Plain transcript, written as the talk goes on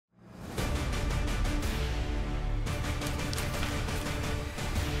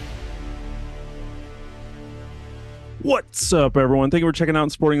What's up, everyone? Thank you for checking out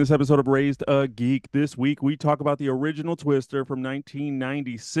and supporting this episode of Raised a Geek. This week, we talk about the original Twister from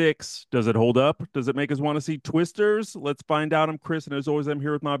 1996. Does it hold up? Does it make us want to see Twisters? Let's find out. I'm Chris, and as always, I'm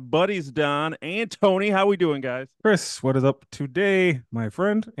here with my buddies, Don and Tony. How we doing, guys? Chris, what is up today, my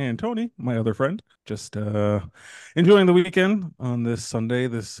friend, and Tony, my other friend? Just enjoying the weekend on this Sunday,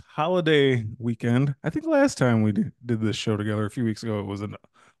 this holiday weekend. I think last time we did this show together a few weeks ago, was it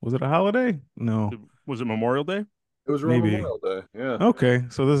a holiday? No, Was it Memorial Day? It was around maybe. Memorial Day. Yeah. Okay,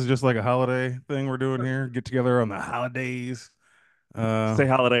 so this is just like a holiday thing we're doing here. Get together on the holidays. Say Uh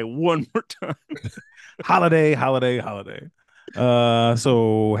holiday one more time. holiday.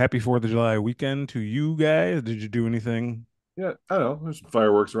 So happy 4th of July weekend to you guys. Did you do anything? Yeah. I don't know. There's some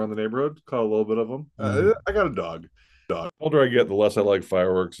fireworks around the neighborhood. Caught a little bit of them. Mm. I got a dog. The older I get, the less I like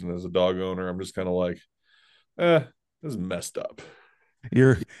fireworks. And as a dog owner, I'm just kind of like, this is messed up.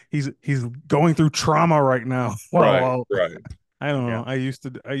 You're he's going through trauma right now. Right. Well, Right. I don't Yeah. know. I used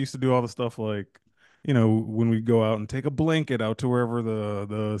to do all the stuff like, when we go out and take a blanket out to wherever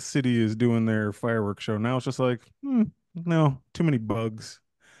the city is doing their fireworks show. Now it's just like, no, too many bugs,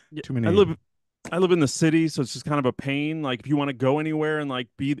 Yeah, too I many. live I live in the city, so it's just kind of a pain. Like if you want to go anywhere and like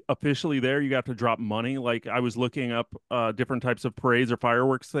be officially there, you have to drop money. Like I was looking up different types of parades or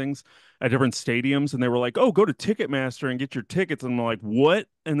fireworks things at different stadiums, and they were like, "Oh, go to Ticketmaster and get your tickets." And I'm like, "What?"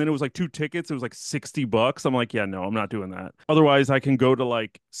 And then it was like two tickets. It was like $60. I'm like, "Yeah, no, I'm not doing that." Otherwise, I can go to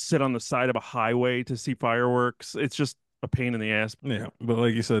like sit on the side of a highway to see fireworks. It's just a pain in the ass. Yeah, but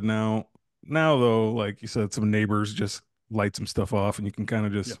like you said, now though, like you said, some neighbors just light some stuff off, and you can kind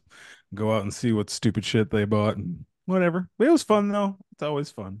of Yeah, just go out and see what stupid shit they bought and whatever. But it was fun though. It's always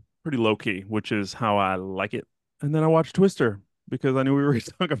fun. pretty low key, which is how I like it. And then I watched Twister because I knew we were going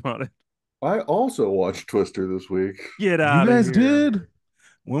to talk about it. I also watched Twister this week. Get You out of guys here. did?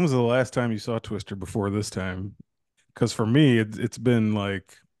 When was the last time you saw Twister before this time? Because for me, it's been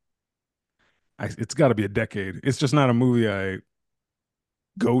like it's got to be a decade. It's just not a movie I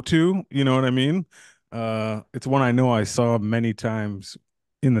go to. You know what I mean? It's one I know I saw many times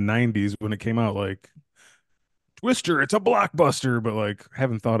in the '90s when it came out. Like Twister, it's a blockbuster, but like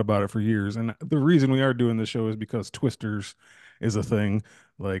haven't thought about it for years. And the reason we are doing this show is because Twisters is a thing.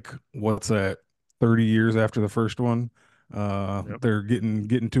 Like, what's that? 30 years after the first one. Yep. They're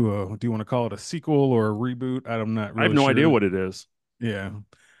getting to a, do you want to call it a sequel or a reboot? I'm not I have really no idea sure. what it is. Yeah.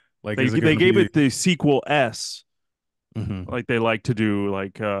 Like, They is it they going to gave be? it the sequel S, Mhm. like they like to do,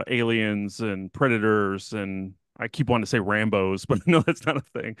 like Aliens and Predators, and I keep wanting to say Rambo's, but no, that's not a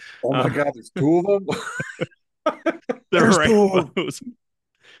thing. Oh my Uh, God, there's two of them. they're There's two. Rambo's.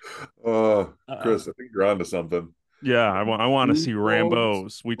 uh, Uh, Chris, I think you're onto something. yeah, I want to Two see clones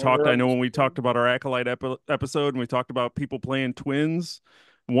Rambo's. We on talked. I know when we Rambo. talked about our Acolyte episode, and we talked about people playing twins.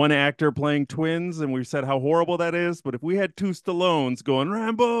 One actor playing twins, and we said how horrible that is. But if we had two Stallones going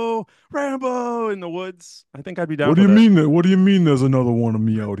Rambo, Rambo in the woods, I think I'd be down What do for you that. mean that? What do you mean there's another one of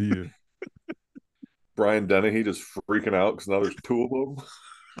me out here? Brian Dennehy just freaking out because now there's two of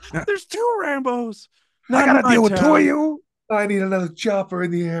them. There's two Rambos, I not in gotta my deal with two of town. you. I need another chopper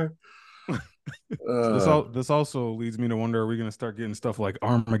in the air. Uh, This also leads me to wonder: are we gonna start getting stuff like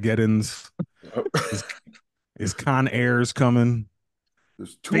Armageddon's? Is is Con Air's coming?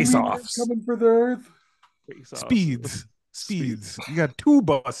 there's two Face meteors offs, coming for the Earth. Face offs. speeds, Speed. speeds. You got two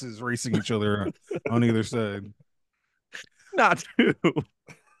buses racing each other on either side. Not two.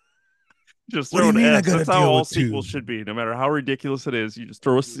 Just What do throw you an mean I S. gotta That's how deal all with sequels two? should be. No matter how ridiculous it is, you just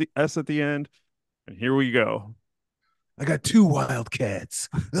throw a S at the end, and here we go. I got two Wildcats.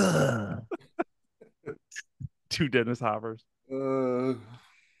 Ugh. Two Dennis Hoppers. Uh,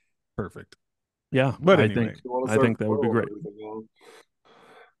 Perfect. Yeah, But anyway, you want to I start think that would be spoiling great. everything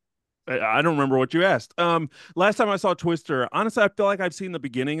now? I don't remember what you asked. Last time I saw Twister, honestly, I feel like I've seen the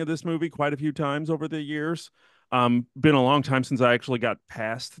beginning of this movie quite a few times over the years. Been a long time since I actually got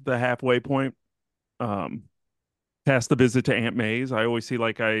past the halfway point. Um, Past the visit to Aunt May's. I always see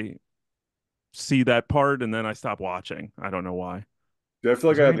like I see that part and then I stop watching. I don't know why. Yeah, I feel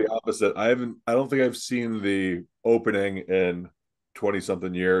is like I there have any? the opposite. I don't think I've seen the opening in 20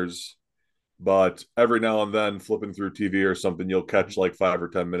 something years, but every now and then flipping through TV or something, you'll catch like 5 or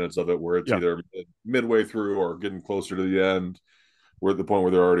 10 minutes of it where it's Yeah. either midway through or getting closer to the end, where at the point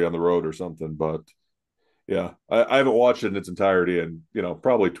where they're already on the road or something. But yeah, I haven't watched it in its entirety in,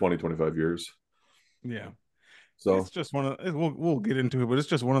 probably 20, 25 years. Yeah. It's So just we'll get into it, but it's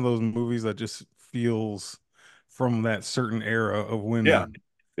just one of those movies that just feels from that certain era of yeah, when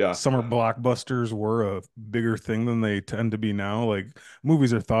yeah. summer blockbusters were a bigger thing than they tend to be now. Like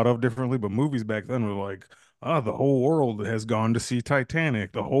movies are thought of differently, but movies back then were like, the whole world has gone to see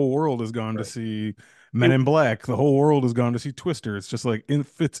Titanic. The whole world has gone to Right. see Men it in Black. The whole world has gone to see Twister. It's just like it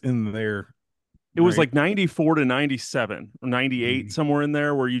fits in there, it was right? like 94 to 97 or 98 Mm. somewhere in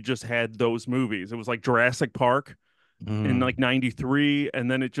there where you just had those movies. It was like Jurassic Park in Mm. like 93, and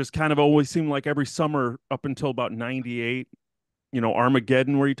then it just kind of always seemed like every summer up until about 98,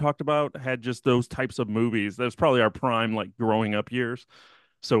 Armageddon, where you talked about, had just those types of movies. That was probably our prime, like growing up years.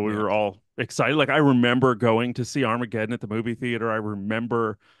 So we Yeah. were all excited. Like I remember going to see Armageddon at the movie theater. I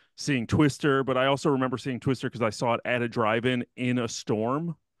remember seeing Twister, but I also remember seeing Twister because I saw it at a drive-in in a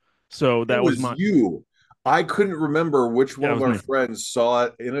storm. So It that was was my, you. I couldn't remember which yeah, one it of was our me. friends saw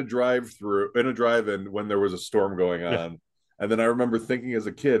it in a drive-through, in a drive-in when there was a storm going Yeah, on. And then I remember thinking as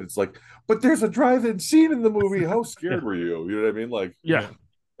a kid, it's like, but there's a drive-in scene in the movie. How yeah, scared were you? You know what I mean? Like, yeah. Yeah. A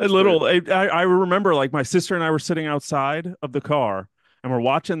that's crazy. little. I remember like my sister and I were sitting outside of the car and we're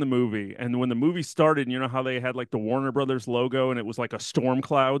watching the movie. And when the movie started, you know how they had like the Warner Brothers logo and it was like a storm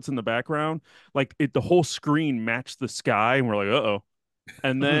clouds in the background, like the whole screen matched the sky, and we're like, uh-oh.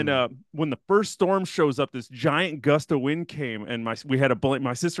 And then when the first storm shows up, this giant gust of wind came, and we had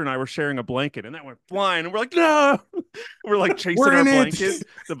my sister and I were sharing a blanket, and that went flying, and we're like, no, we're like chasing We're our in it. blanket.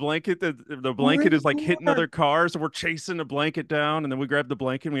 The We're blanket in is like the hitting car. other cars, and we're chasing the blanket down, and then we grabbed the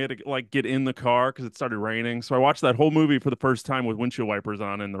blanket, and we had to like get in the car because it started raining. So I watched that whole movie for the first time with windshield wipers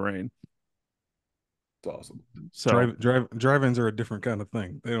on in the rain. It's awesome. So Drive-ins are a different kind of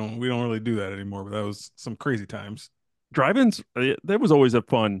thing. We don't really do that anymore, but that was some crazy times. drive-ins, that was always a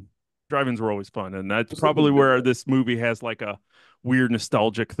fun. Drive-ins were always fun, and that's Just something probably where different. this movie has like a weird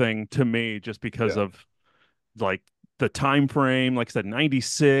nostalgic thing to me, just because Yeah. of like the time frame. Like I said,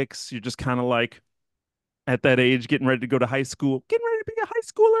 96. You're just kind of like at that age, getting ready to go to high school, getting ready to be a high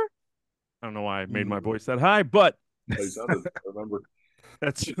schooler. I don't know why I made my Mm. voice that high, but How you sounded, I remember.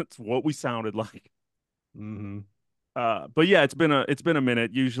 that's what we sounded like. Hmm. But yeah, it's been a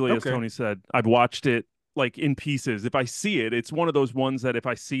minute. Usually, as Okay. Tony said, I've watched it like in pieces. If I see it, it's one of those ones that if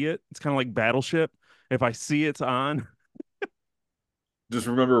I see it, it's kind of like Battleship. If I see it's on, Just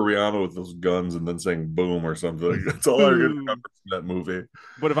remember Rihanna with those guns and then saying boom or something. That's all I can remember boom. from that movie.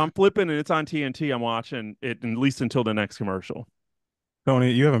 But if I'm flipping and it's on TNT, I'm watching it at least until the next commercial.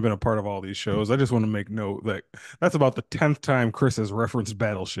 Tony, you haven't been a part of all these shows. I just want to make note that that's about the 10th time Chris has referenced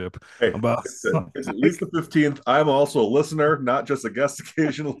Battleship. Hey, About it's at least the 15th. I'm also a listener, not just a guest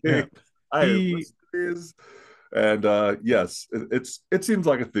occasionally. yeah. I have He listened to these. And yes, it seems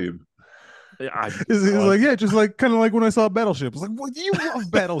like a theme. I is well, like, yeah, just like kind of like when I saw Battleship. It's like, well, you love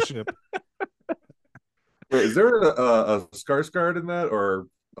Battleship. Wait, is there a Skarsgård in that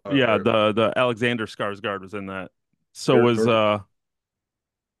yeah, or the Alexander Skarsgård was in that. So was Dorothy?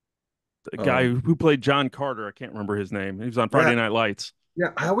 the guy Um, who played John Carter. I can't remember his name. He was on yeah, Friday Night Lights. yeah.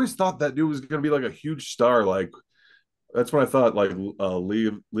 I always thought that dude was gonna be like a huge star. Like that's when I thought like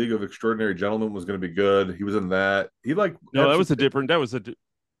League of Extraordinary Gentlemen was gonna be good. He was in that. He like No, had that some. was a different. That was a.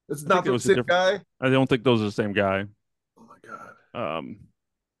 It's I think not it the was a same different. guy. I don't think those are the same guy. Oh my god! Um, I Wasn't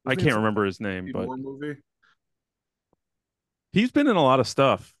he in can't some remember his name, but more movie? he's been in a lot of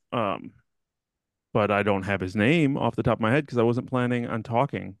stuff. But I don't have his name off the top of my head because I wasn't planning on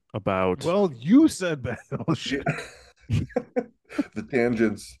talking about Well, you said Yeah. Battleship. The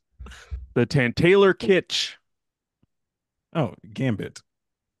tangents. the Taylor Kitsch. Oh, Gambit.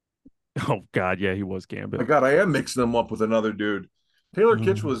 Oh God, yeah, he was My Gambit. God, I am mixing them up with another dude. Taylor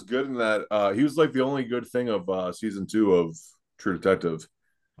Kitsch Mhm. was good in that. He was like the only good thing of season 2 of True Detective.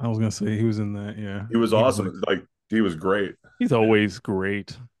 I was gonna say he was in that. Yeah, He was he was like, awesome. Like he was great. He's always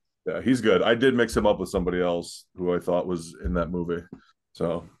great. Yeah, he's good. I did mix him up with somebody else who I thought was in that movie.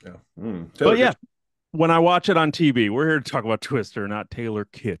 So yeah, Taylor But Kitsch. yeah, when I watch it on TV, we're here to talk about Twister, not Taylor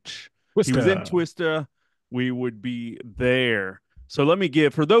Kitsch. He was in Twister. Twister. We would be there. So let me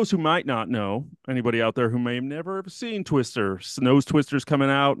give, for those who might not know, anybody out there who may have never have seen Twister, knows Twister's coming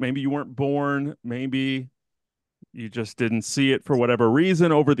out. Maybe you weren't born. Maybe you just didn't see it for whatever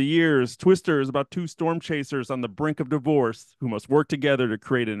reason over the years. Twister is about two storm chasers on the brink of divorce who must work together to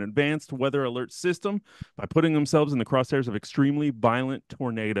create an advanced weather alert system by putting themselves in the crosshairs of extremely violent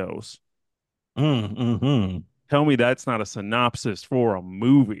tornadoes. Mm-hmm. Tell me that's not a synopsis for a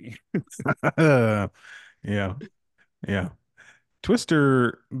movie. Yeah, yeah.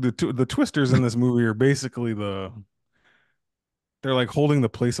 Twister, the Twisters in this movie are basically they're like holding the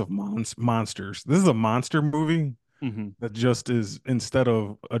place of monsters. This is a monster movie Mhm. that just is instead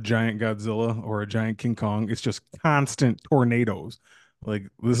of a giant Godzilla or a giant King Kong, it's just constant tornadoes. Like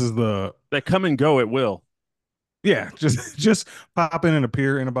this is the They come and go at will. yeah, just pop in and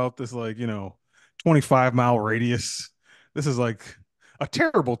appear in about this like, 25-mile radius. This is like a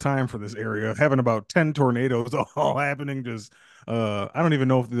terrible time for this area, having about 10 tornadoes all happening. Just I don't even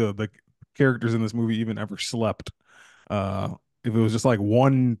know if the characters in this movie even ever slept. Uh, if it was just like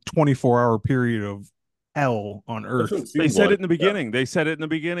one 24-hour period of hell on That's what Earth. it They seemed said it like. in the Yeah. beginning. They said it in the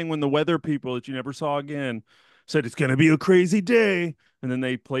beginning when the weather people that you never saw again said it's going to be a crazy day. And then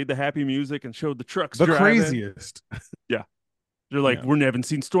they played the happy music and showed the trucks The driving. craziest. Yeah. They're like, Yeah. we haven't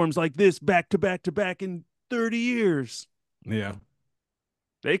seen storms like this back to back to back in 30 years. Yeah.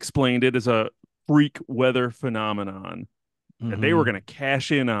 They explained it as a freak weather phenomenon that they were Hmm. going to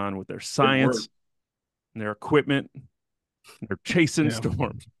cash in on with their It worked. science and their equipment. And they're chasing Yeah.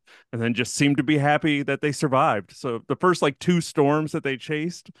 storms and then just seemed to be happy that they survived. So the first like two storms that they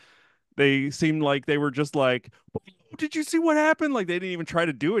chased, they seemed like they were just like, "Oh, did you see what happened?" Like they didn't even try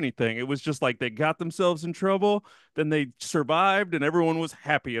to do anything. It was just like they got themselves in trouble, then they survived, and everyone was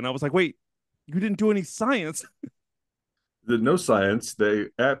happy. And I was like, wait, you didn't do any science. Did no science. They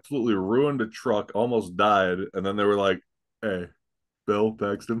absolutely ruined a truck, almost died, and then they were like, "Hey, Bill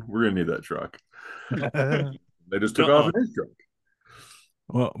Paxton, we're gonna need that truck." They just took off Uh-uh. in his truck.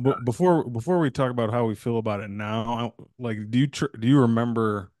 Well, before we talk about how we feel about it now, like, do you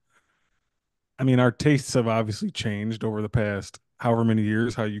remember? I mean, our tastes have obviously changed over the past however many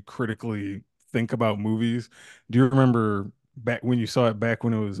years. How you critically think about movies. Do you remember back when you saw it back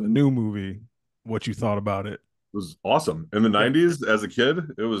when it was a new movie? What you thought about it? It was awesome in the Yeah. '90s. As a kid,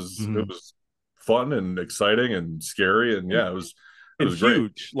 it Hmm. was fun and exciting and scary, and And, yeah, it and was great.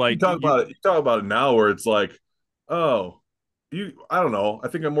 huge. Like you You talk about it now, where it's like, oh, I don't know. I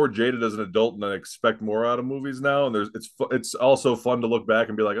think I'm more jaded as an adult, and I expect more out of movies now. And it's also fun to look back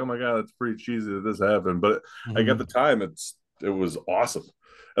and be like, oh my god, it's pretty cheesy that this happened. But like at the Hmm. time, it was awesome.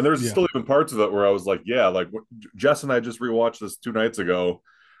 And there's Yeah. still even parts of it where I was like, yeah, like Jess and I just rewatched this 2 nights ago,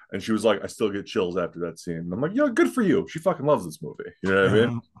 and she was like, I still get chills after that scene. And I'm like, yeah, good for you. She fucking loves this movie. You know what I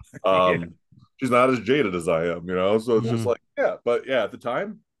mean? yeah. She's not as jaded as I am, you know. So it's just Hmm. like, yeah, but yeah, at the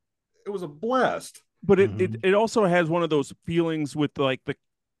time, it was a blast. But Hmm. it also has one of those feelings with like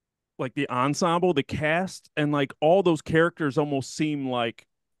the ensemble, the cast, and like all those characters almost seem like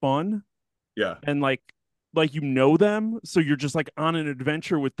fun Yeah, and like you know them, so you're just like on an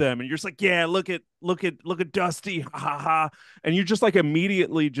adventure with them, and you're just like, yeah, look at Dusty, ha ha ha, and you just like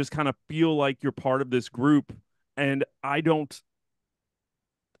immediately just kind of feel like you're part of this group, and I don't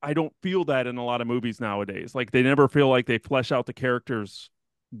feel that in a lot of movies nowadays. Like they never feel like they flesh out the characters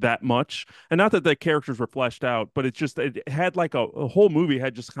that much. And not that the characters were fleshed out, but it's just it had like a whole movie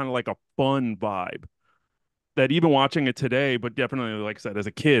had just kind of like a fun vibe that even watching it today, but definitely like I said, as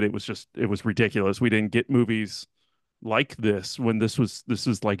a kid, it was ridiculous. We didn't get movies like this when this was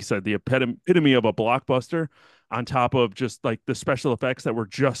like you said, the epitome of a blockbuster on top of just like the special effects that were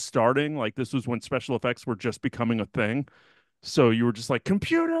just starting. Like this was when special effects were just becoming a thing. So you were just like,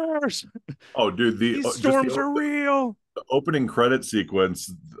 computers, oh, dude, these storms are real. the opening credit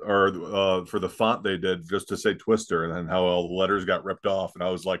sequence, or for the font they did just to say Twister, and then how all the letters got ripped off, and I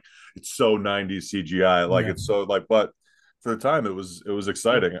was like, it's so '90s CGI, like Yeah. it's so like, but for the time, it was Yeah.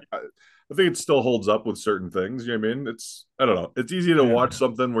 exciting. I think it still holds up with certain things. You know what I mean? I don't know. It's easy to Yeah. watch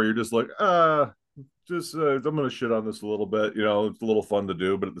something where you're just like, just I'm gonna shit on this a little bit. You know, it's a little fun to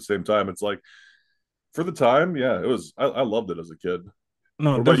do, but at the same time, it's like for the time, yeah, it was. I loved it as a kid.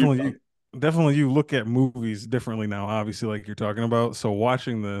 No, What about you, definitely Tom? definitely you look at movies differently now, obviously, like you're talking about. So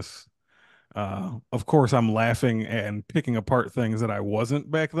watching this, of course I'm laughing and picking apart things that I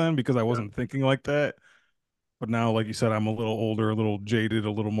wasn't back then because I Yeah. wasn't thinking like that. But now, like you said, I'm a little older, a little jaded,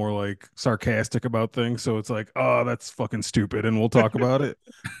 a little more like sarcastic about things. So it's like, oh, that's fucking stupid, and we'll talk about it.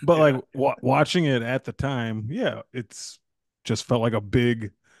 But like Yeah. watching it at the time, yeah, it's just felt like a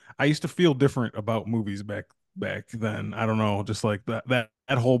big. I used to feel different about movies back then. I don't know, just like that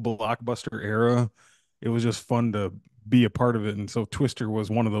whole blockbuster era. It was just fun to be a part of it, and so Twister was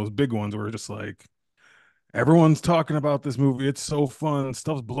one of those big ones where just like everyone's talking about this movie. It's so fun.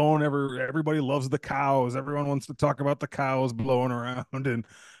 Stuff's blowing everybody loves the cows. Everyone wants to talk about the cows blowing around and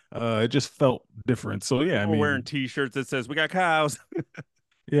it just felt different. So yeah, I People wearing mean, T-shirts that says "We got cows."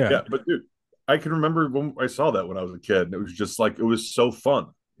 yeah. Yeah, but dude, I can remember when I saw that when I was a kid, and it was just like it was so fun.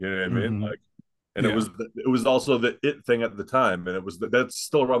 You know what I mean? Hmm. Like, and Yeah. it was also the it thing at the time, and that's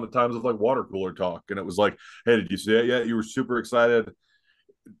still around the times of like water cooler talk, and it was like, hey, did you see it yet? You were super excited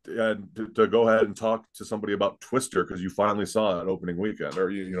and to go ahead and talk to somebody about Twister because you finally saw it opening weekend, or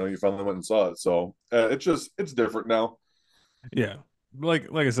you know you finally went and saw it. So it's different now. Yeah. Like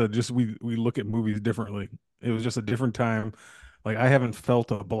I said, just we look at movies differently. It was just a different time. Like I haven't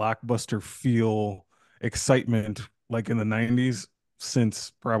felt a blockbuster feel excitement like in the 90s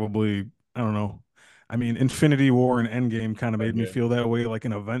since probably I don't know. I mean, Infinity War and Endgame kind of made me Endgame. feel that way, like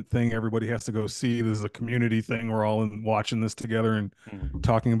an event thing. Everybody has to go see. This is a community thing. We're all watching this together and Mhm.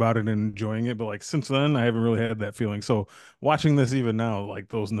 talking about it and enjoying it. But like since then, I haven't really had that feeling. So watching this even now, like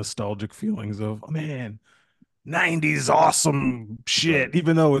those nostalgic feelings of, oh, man, 90s awesome Right. shit,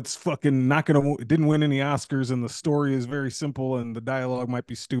 even though it's fucking not gonna, it didn't win any Oscars and the story is very simple and the dialogue might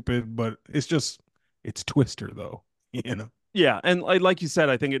be stupid, but it's Twister though, you know. Yeah, and like you said,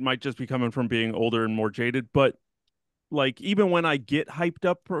 I think it might just be coming from being older and more jaded. But like even when I get hyped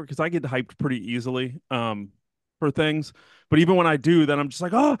up for, because I get hyped pretty easily for things, but even when I do, then I'm just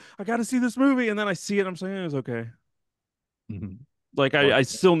like, oh, I got to see this movie, and then I see it, I'm saying it's okay. Mhm. Like Well, I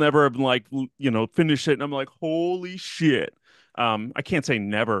still never have like finish it, and I'm like, holy shit. I can't say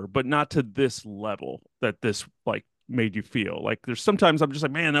never, but not to this level that this like made you feel. Like there's sometimes I'm just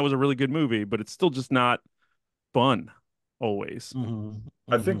like, man, that was a really good movie, but it's still just not fun always. Mhm.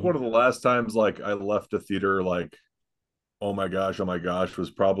 I think one Mhm. of the last times like I left a theater like, oh my gosh,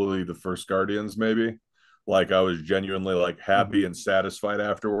 was probably the first Guardians, maybe. Like I was genuinely like happy Mhm. and satisfied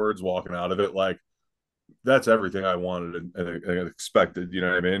afterwards, walking out of it. Like that's everything I wanted and expected, you know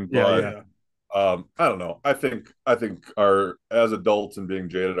what I mean? Yeah, But yeah. Yeah. I don't know. I think our as adults and being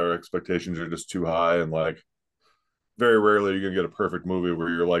jaded, our expectations are just too high, and like very rarely you're gonna get a perfect movie where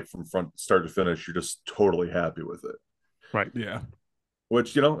you're like from front start to finish, you're just totally happy with it. Right. Yeah.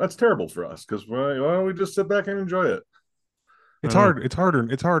 Which that's terrible for us because why don't we just sit back and enjoy it? I It's don't know. hard. It's harder.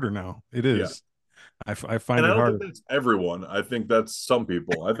 It's harder now. It Yeah. is. I And find I it don't think harder. that's everyone. I think that's some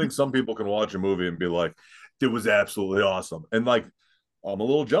people. I think some people can watch a movie and be like, it was absolutely awesome. And like, I'm a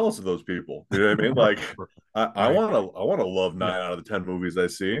little jealous of those people. You know what I mean? Like, I Right. want to, I want to love Yeah. 9 out of the 10 movies I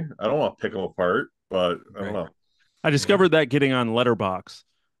see. I don't want to pick them apart, but I don't Right. know. I Yeah. discovered that getting on Letterbox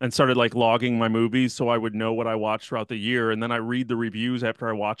and started like logging my movies so I would know what I watched throughout the year. And then I read the reviews after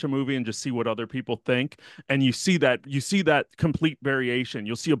I watch a movie and just see what other people think. And you see that complete variation.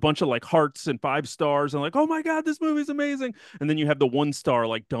 You'll see a bunch of like hearts and 5 stars and like, oh my God, this movie's amazing. And then you have the 1 star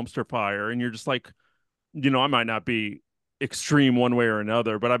like dumpster fire. And you're just like, I might not be extreme one way or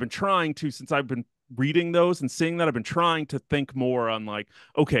another, but I've been trying to, since I've been reading those and seeing that, I've been trying to think more on like,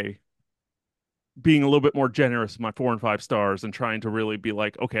 okay, being a little bit more generous with my 4 and 5 stars and trying to really be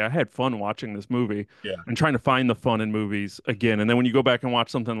like, okay, I had fun watching this movie Yeah. and trying to find the fun in movies again. And then when you go back and watch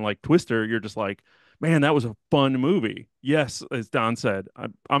something like Twister, you're just like, man, that was a fun movie. Yes, as Don said,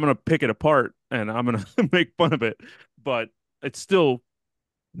 I'm going to pick it apart and I'm going to make fun of it, but it still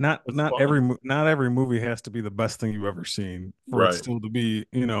Not was not fun. not every movie has to be the best thing you've ever seen for it Right. still to be,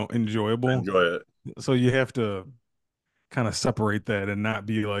 enjoyable. Enjoy it. So you have to kind of separate that and not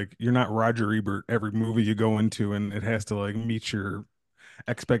be like you're not Roger Ebert every movie you go into and it has to like meet your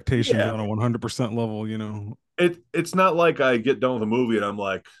expectations Yeah. on a 100% level, you know. It's not like I get done with a movie and I'm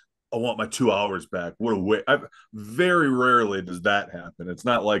like, I want my 2 hours back. What a way. Very rarely does that happen. It's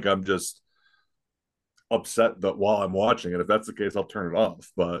not like I'm just upset that while I'm watching it. If that's the case, I'll turn it off.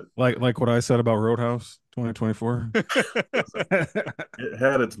 But Like what I said about Roadhouse 2024. listen, it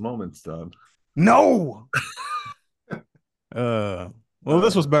had its moments, Don. No. Uh, well,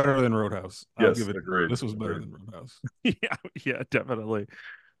 this was Uh, better than Roadhouse. I'll yes, give it. agreed. This was better Agreed. than Roadhouse. Yeah, yeah, definitely.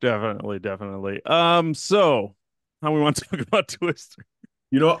 Definitely, definitely. So how we want to talk about Twister?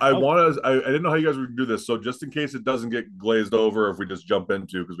 I Oh, want to. I didn't know how you guys would do this, so just in case it doesn't get glazed over, if we just jump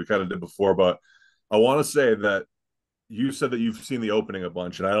into because we kind of did before, but I want to say that you said that you've seen the opening a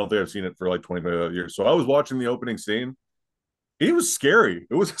bunch, and I don't think I've seen it for like 25 years. So I was watching the opening scene. It was scary.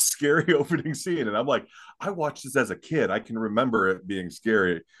 It was a scary opening scene, and I'm like, I watched this as a kid. I can remember it being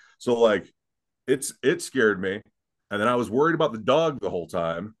scary. So like, it scared me, and then I was worried about the dog the whole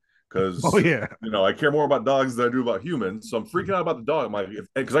time Oh because yeah. I care more about dogs than I do about humans. So I'm freaking out about the dog. I'm like,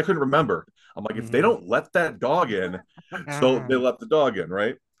 because I couldn't remember. I'm like, if they Mhm. don't let that dog in, so they let the dog in,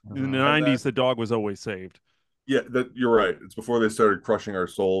 right? in the Uh-huh. And then 90s, the dog was always saved. yeah, that you're right. It's before they started crushing our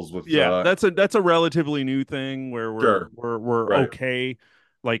souls with Yeah, that's a relatively new thing where we're sure, we're we're right. okay.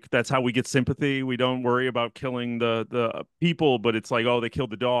 Like that's how we get sympathy. We don't worry about killing the people, but it's like, oh, they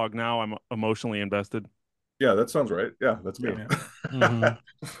killed the dog. Now I'm emotionally invested. Yeah, that sounds right. Yeah, that's me. Yeah. Yeah.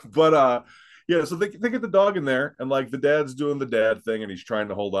 Hmm. But yeah, so they get the dog in there and like the dad's doing the dad thing and he's trying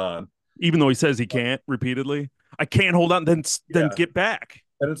to hold on. Even though he says he can't repeatedly. I can't hold on, then Yeah. get back.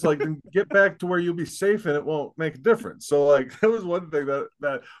 And it's like then get back to where you'll be safe and it won't make a difference. So like that was one thing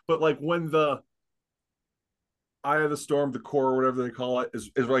that but like when the eye of the storm, the core, whatever they call it, is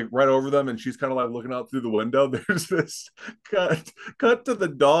like right over them, and she's kind of like looking out through the window. There's this cut to the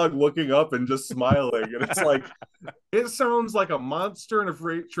dog looking up and just smiling, and it's like it sounds like a monster and a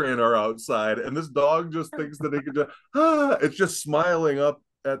freight train are outside, and this dog just thinks that it could just it's just smiling up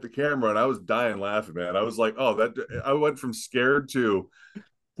at the camera and I was dying laughing, man. I was like, oh, that I went from scared to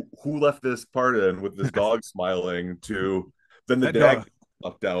who left this part in with this dog smiling to then the That dad dog.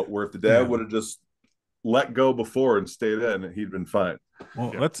 fucked out. Where if the dad Yeah. would have just let go before and stayed in, he'd been fine.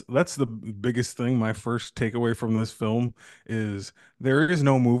 Well, Yeah. that's the biggest thing. My first takeaway from this film is there is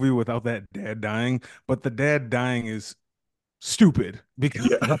no movie without that dad dying, but the dad dying is stupid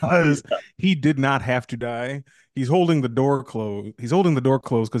Yeah, because he did not have to die. He's holding the door closed. He's holding the door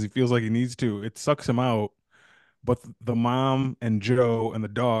closed because he feels like he needs to. It sucks him out. But the mom and Joe and the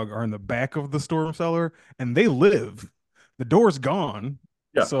dog are in the back of the storm cellar and they live. The door's gone.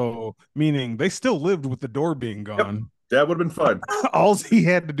 yeah, So, meaning they still lived with the door being yep. gone. Dad would have been fine. All he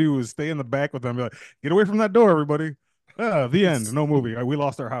had to do was stay in the back with them. Be like, get away from that door, everybody. The end. It's No movie. We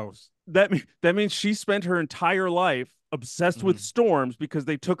lost our house. that means she spent her entire life obsessed with Mhm. storms because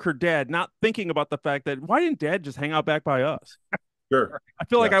they took her dad, not thinking about the fact that why didn't dad just hang out back by us? Sure. I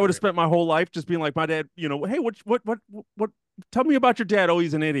feel like Yeah. I would have spent my whole life just being like my dad, you know, hey, what tell me about your dad. Oh,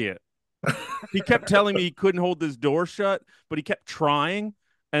 he's an idiot. He kept telling me he couldn't hold this door shut, but he kept trying.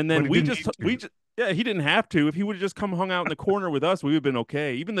 And But then he didn't need we to. just yeah, he didn't have to. If he would have just come hung out in the corner with us, we would have been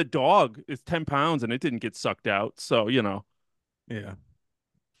okay. Even the dog is 10 pounds and it didn't get sucked out. So, you know, Yeah.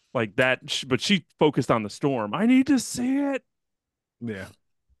 like that. But she focused on the storm. I need to see it. Yeah.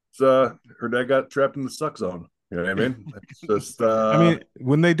 So her dad got trapped in the suck zone. You know what I mean? It's just I mean,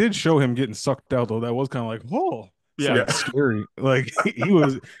 when they did show him getting sucked out, though, that was kind of like, oh, it's Yeah. like yeah, scary. Like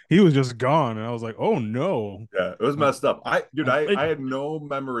he was just gone, and I was like, oh no. yeah, it was messed up. Dude, I, I had no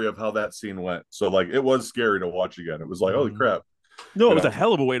memory of how that scene went. So like it was scary to watch again. It was like, holy Mhm. crap. No, it And was I a was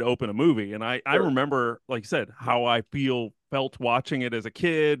hell of a way to open a movie. And I sure. remember, like I said, how I felt watching it as a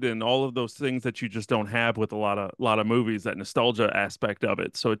kid and all of those things that you just don't have with a lot of movies, that nostalgia aspect of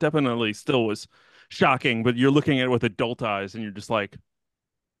it. So it definitely still was shocking, but you're looking at it with adult eyes and you're just like,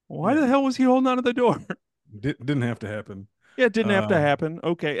 why Yeah. the hell was he holding onto the door? Didn't have to happen. Yeah, it didn't have to Uh, happen.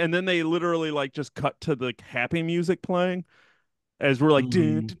 Okay. And then they literally like just cut to the happy music playing as we're like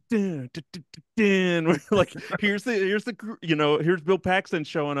dun, mhm. dun, dun, dun, dun, dun, dun. We're like you know, here's Bill Paxton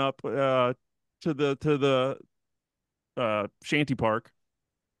showing up to the shanty park.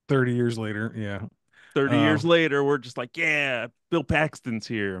 30 years later, yeah. 30 Uh, years later, we're just like, yeah, Bill Paxton's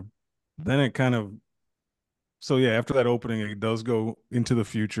here. then it kind of so yeah, after that opening, it does go into the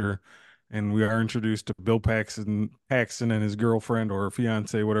future, and we are introduced to Bill Paxton and his girlfriend or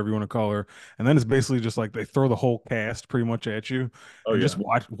fiance, whatever you want to call her. And then it's basically just like they throw the whole cast pretty much at you. Oh And just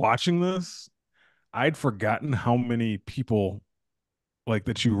yeah. watching this, I'd forgotten how many people like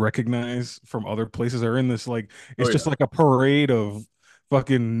that you recognize from other places are in this. Like Oh it's just yeah. like a parade of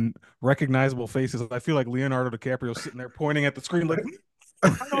fucking recognizable faces. I feel like Leonardo DiCaprio sitting there pointing at the screen like I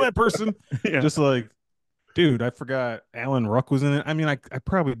know that person. Yeah. Just like dude, I forgot Alan Ruck was in it. I mean, I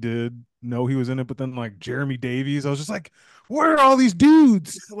probably did know he was in it, but then like Jeremy Davies, I was just like, where are all these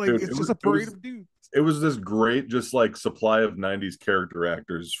dudes? Like, Dude, it's just a parade of dudes. it was this great just like supply of 90s character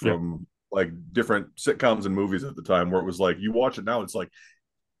actors Yeah. from like different sitcoms and movies at the time where it was like you watch it now, it's like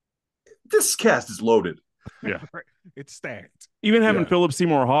this cast is loaded. Yeah. Right. It's stacked Even having Yeah. Philip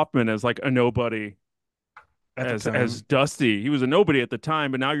Seymour Hoffman as like a nobody at the as time. Dusty. He was a nobody at the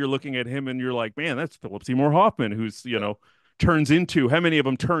time, but now you're looking at him and you're like, man, that's Philip Seymour Hoffman, who's, you know, turns into how many of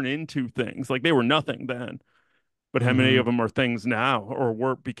them turn into things? Like they were nothing then, but how many Hmm. of them are things now or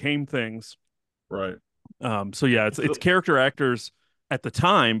were became things? Right. So yeah, it's character actors at the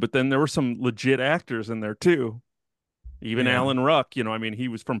time, but then there were some legit actors in there too. Even Yeah. Alan Ruck, you know, I mean, he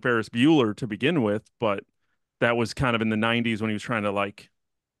was from Ferris Bueller to begin with, but that was kind of in the 90s when he was trying to like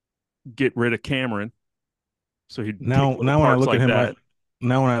get rid of Cameron. So he'd take little Now when I parts look at like him, that.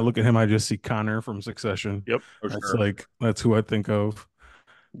 I just see Connor from Succession. Yep. Oh That's sure. like that's who I think of.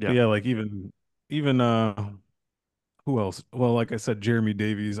 But Yeah. yeah, like even who else? Well, like I said, Jeremy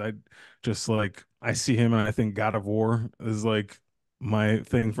Davies. I just like I see him and I think God of War is like my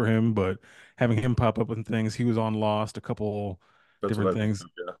thing for him. But having him pop up in things, he was on Lost, a couple That's what different I think things. of,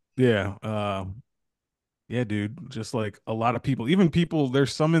 yeah. Yeah, yeah, dude. Just like a lot of people, even people.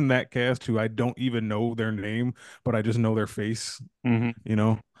 There's some in that cast who I don't even know their name, but I just know their face. Hmm. You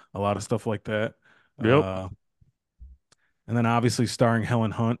know, a lot of stuff like that. Yep. Uh, and then obviously starring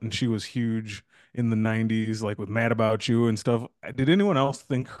Helen Hunt, and she was huge in the 90s, like with Mad About You and stuff. Did anyone else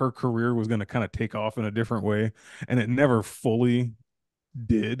think her career was going to kind of take off in a different way? And it never fully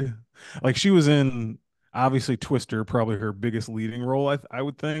did. Like she was in obviously Twister, probably her biggest leading role, I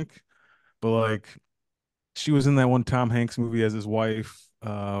would think. But like she was in that one Tom Hanks movie as his wife,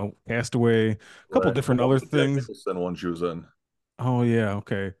 Castaway, a couple Right. different What other was the Jack things. Nicholson one she was in? Oh yeah,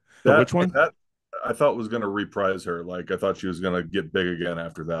 okay. The which That one? that I thought was going to reprise her. Like I thought she was going to get big again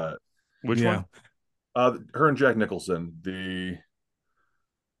after that. Which one? Yeah. Her and Jack Nicholson. The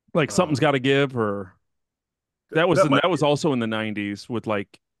Like uh, something's got to give, or that might that be was also in the '90s with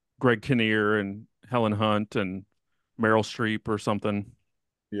like Greg Kinnear and Helen Hunt and Meryl Streep or something.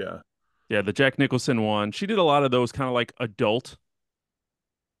 yeah. Yeah, the Jack Nicholson one. She did a lot of those kind of like adult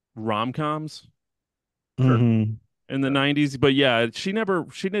rom-coms Sure. Hmm. in the Yeah. '90s, but yeah, she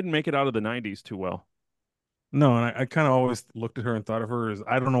didn't make it out of the '90s too well. No, and I kind of always looked at her and thought of her as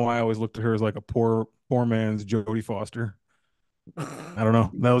I don't know why I always looked at her as like a poor man's Jodie Foster. I don't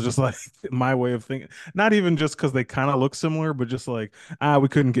know. That was just like my way of thinking. Not even just because they kind of look similar, but just like we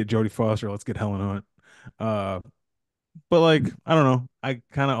couldn't get Jodie Foster. Let's get Helen Hunt. Uh, but like I don't know. I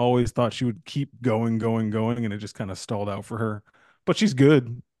kind of always thought she would keep going, and it just kind of stalled out for her. But she's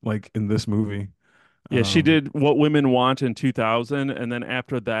good, like in this movie. Yeah, she Um, did What Women Want in 2000, and then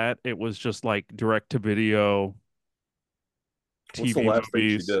after that, it was just like direct to video What's the TV last thing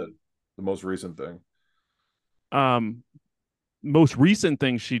she movies. did? The most recent thing. Um, Most recent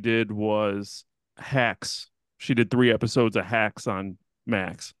thing she did was Hacks. She did 3 episodes of Hacks on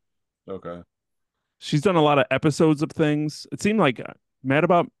Max. Okay. She's done a lot of episodes of things. It seemed like Mad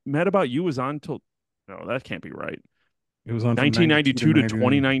About You was on till no, that can't be right. it was on from 92 to 1992 to 99.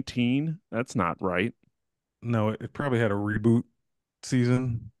 2019. That's not right. No, it probably had a reboot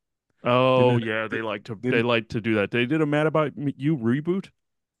season. Oh Didn't yeah, it? they Didn't like to do that. They did a Mad About You reboot.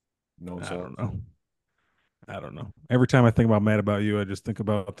 No, I sir. don't know. I don't know. Every time I think about Mad About You, I just think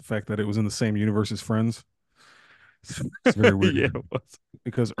about the fact that it was in the same universe as Friends. It's very Yeah, weird it was.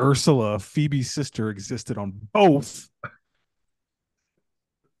 because Ursula, Phoebe's sister, existed on both.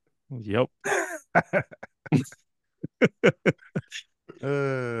 Yep.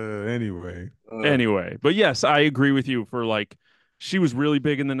 Anyway, Uh, Anyway, but yes, I agree with you for like she was really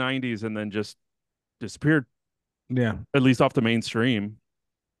big in the '90s and then just disappeared, yeah. at least off the mainstream.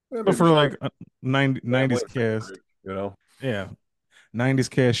 But maybe for she like had 90s family and took a cast, break, you know. yeah, 90s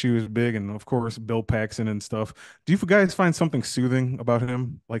cast, she was big, and of course Bill Paxton and stuff. Do you guys find something soothing about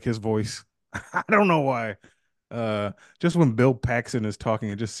him, like his voice? I don't know why. Uh, just when Bill Paxton is talking,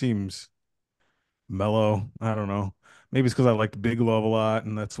 it just seems mellow. I don't know. Maybe it's because I liked Big Love a lot,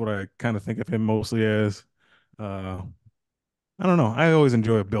 and that's what I kind of think of him mostly as. Uh, I don't know. I always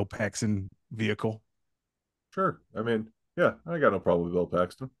enjoy a Bill Paxton vehicle. Sure. I mean, yeah, I got no problem with Bill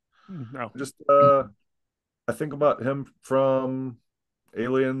Paxton. No. Just I think about him from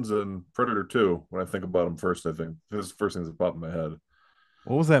Aliens and Predator 2 when I think about him first. I think this is the first things that pop in my head.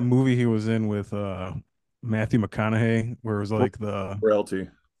 What was that movie he was in with Matthew McConaughey, where it was like the Realty.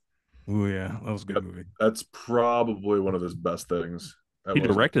 oh yeah, that was a good That, movie. that's probably one of his best things. That He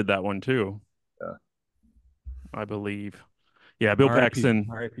wasn't. directed that one too, Yeah. I believe. Yeah, Bill R.I.P. Paxton.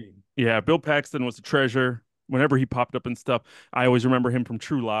 R.I.P. Yeah, Bill Paxton was a treasure. Whenever he popped up and stuff, I always remember him from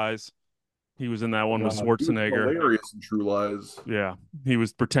True Lies. He was in that one with He was Schwarzenegger. hilarious in True Lies. Yeah, he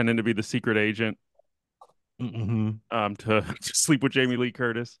was pretending to be the secret agent Mm-hmm. to sleep with Jamie Lee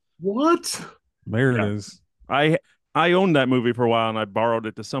Curtis. What? There it Yeah, is. I I owned that movie for a while and I borrowed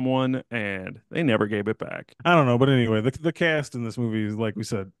it to someone and they never gave it back. I don't know, but anyway, the cast in this movie is like we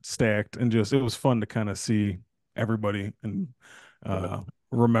said, stacked, and just it was fun to kind of see everybody and Right.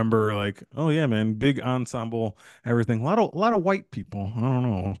 remember like, oh yeah, man, big ensemble, everything. A lot of white people. I don't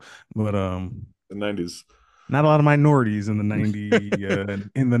know, but The 90s. not a lot of minorities in the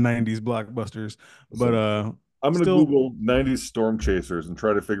 90s blockbusters, but Listen, I'm gonna still Google 90s storm chasers and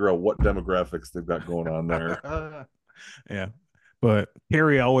try to figure out what demographics they've got going on there. yeah. But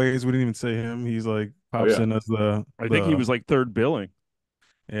Harry Always, we didn't even say him. He's like Oh pops yeah. in as I think he the was like third billing.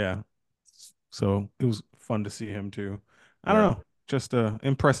 yeah. So it was fun to see him too. I don't Yeah. know, just a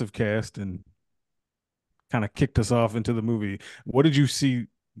impressive cast and kind of kicked us off into the movie. What did you see?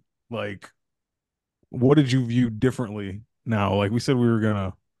 Like, what did you view differently now? Like we said, we were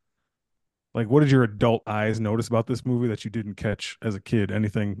gonna like, what did your adult eyes notice about this movie that you didn't catch as a kid?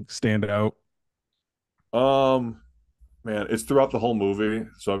 Anything stand out? Um, man, it's throughout the whole movie.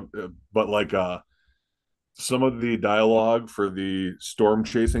 So, but like, some of the dialogue for the storm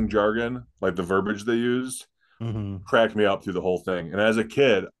chasing jargon, like the verbiage they used, Hmm. cracked me up through the whole thing. And as a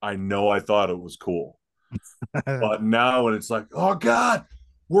kid, I know I thought it was cool. But now when it's like, oh God,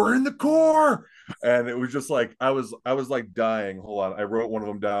 we're in the core. And it was just like I was like dying. Hold on. I wrote one of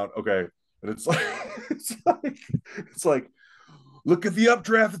them down. Okay. And it's like it's like look at the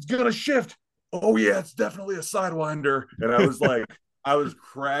updraft, it's gonna shift. Oh yeah, it's definitely a sidewinder. And I was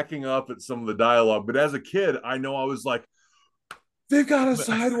cracking up at some of the dialogue. But as a kid, I know I was like, they've got a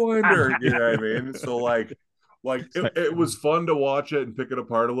sidewinder. You know what I mean? So like Like I- it was fun to watch it and pick it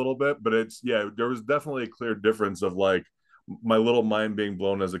apart a little bit, but it's yeah, there was definitely a clear difference of like my little mind being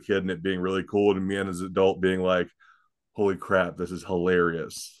blown as a kid and it being really cool, and me and as an adult being like, holy crap, this is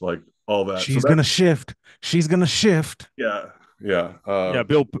hilarious. Like all that. So She's that gonna shift. She's gonna shift. yeah, yeah. Yeah,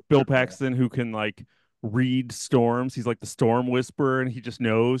 Bill Paxton who can like read storms. He's like the storm whisperer, and he just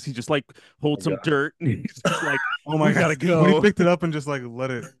knows. He just like holds Oh some my dirt, and he's just like, Oh my "We god! gotta When he go." picked it up and just like let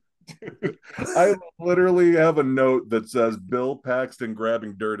it. God. I literally have a note that says Bill Paxton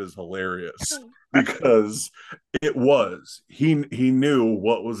grabbing dirt is hilarious because it was. He knew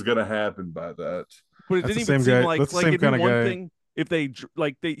what was gonna happen by that. But it That's the didn't even same seem guy. That's the like same it'd be kind of one guy. thing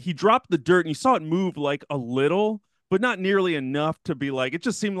if he dropped the dirt and you saw it move like a little, but not nearly enough to be like it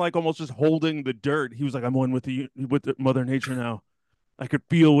just seemed like almost just holding the dirt. He was like, I'm one with the Mother Nature now. I could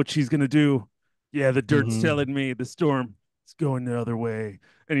feel what she's gonna do. Yeah, the dirt's Hmm. telling me the storm is going the other way.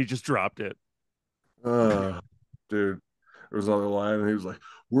 And he just dropped it. Uh, dude, there was another line, and he was like,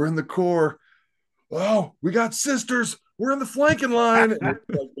 "We're in the core. Oh, we got sisters. We're in the flanking line." And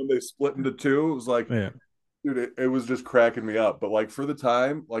like when they split into two, it was like, Yeah. dude, it was just cracking me up. But like for the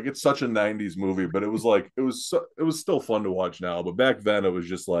time, like it's such a '90s movie, but it was like it was still fun to watch now. But back then, it was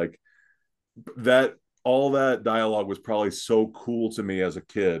just like that. All that dialogue was probably so cool to me as a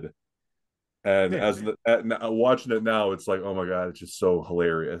kid, and Yeah. watching it now, it's like, oh my god, it's just so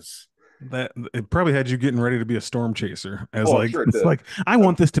hilarious. That it probably had you getting ready to be a storm chaser as Oh, I'm like sure it it's did. like I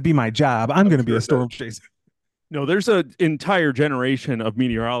want this to be my job. I'm I'm gonna be sure a it did. storm chaser. No, there's an entire generation of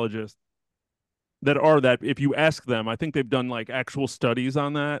meteorologists that are that if you ask them, I think they've done like actual studies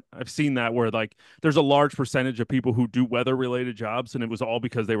on that. I've seen that where like there's a large percentage of people who do weather related jobs, and it was all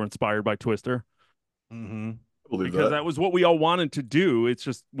because they were inspired by Twister. Hmm. I believe Because that. that was what we all wanted to do. It's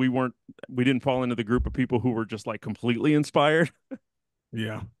just we didn't fall into the group of people who were just like completely inspired,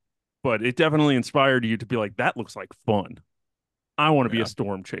 Yeah. but it definitely inspired you to be like, that looks like fun. I want to be a Yeah.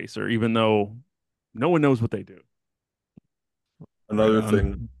 storm chaser, even though no one knows what they do. Right Another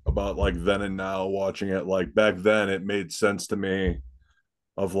thing on. about like then and now watching it, like back then, it made sense to me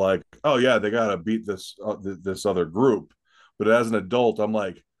of like, oh yeah, they gotta beat this other group. But as an adult, I'm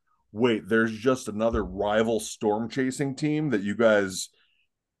like, wait, there's just another rival storm chasing team that you guys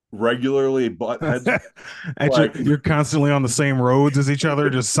regularly butt heads with? Like You're constantly on the same roads as each other,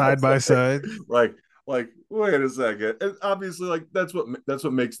 just side by side. like like wait a second. And obviously, like that's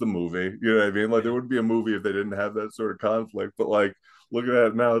what makes the movie. You know what I mean? Like there wouldn't be a movie if they didn't have that sort of conflict. But like looking at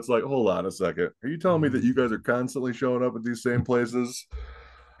it now, it's like, hold on a second. Are you telling me that you Mhm. guys are constantly showing up at these same places? Yeah,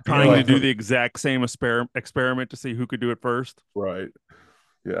 Trying to Uh, like do the exact same experiment to see who could do it first. right.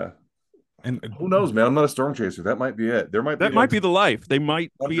 Yeah. and Who knows, man? I'm not a storm chaser. That might be it. There might be That might like be the life. They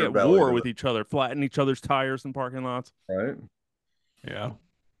might be at underbelly war to with it, each other, flatten each other's tires in parking lots. right? yeah.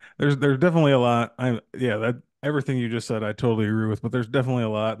 There's definitely a lot. That everything you just said I totally agree with, but there's definitely a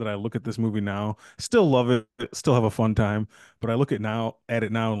lot that I look at this movie now, still love it, still have a fun time, but I look at it now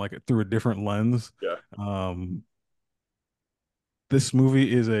and like through a different lens. Yeah. Um this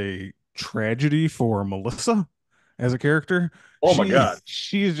movie is a tragedy for Melissa as a character. Oh my god,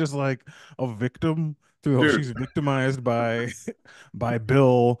 She is just like a victim through dude. she's victimized by by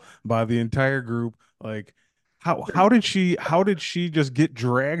Bill, by the entire group. Like how did she just get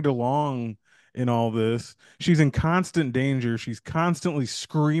dragged along in all this? She's in constant danger. She's constantly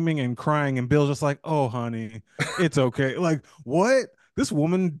screaming and crying, and Bill's just like, "Oh, honey, it's okay." Like, what? This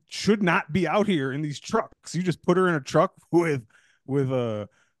woman should not be out here in these trucks. You just put her in a truck with a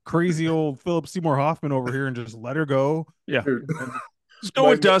crazy old Philip Seymour Hoffman over here and just let her go. Yeah. Dude, And Just go my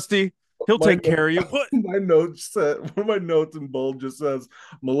with Dusty. He'll my take care of you. What? my notes said one of my notes in bold just says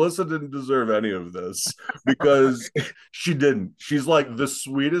Melissa didn't deserve any of this because she didn't. She's like the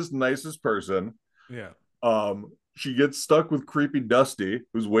sweetest, nicest person. yeah. She gets stuck with creepy Dusty,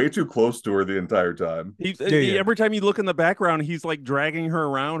 who's way too close to her the entire time. Yeah, yeah. Every time you look in the background, he's like dragging her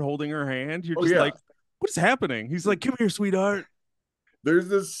around, holding her hand. You're Oh just yeah, like, what is happening? He's like, come here, sweetheart. there's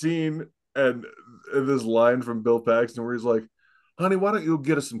this scene and this line from Bill Paxton where he's like, "Honey, why don't you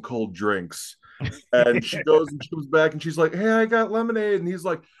get us some cold drinks?" And she goes and she comes back and she's like, "Hey, I got lemonade." And he's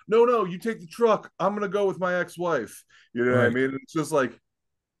like, "No, no, you take the truck. I'm gonna go with my ex-wife." You know what I Right. mean? And it's just like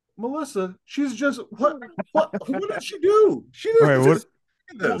Melissa, she's just what did she do? She Right. didn't What? just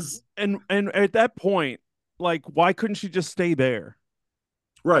do Well, this. and at that point, like, why couldn't she just stay there?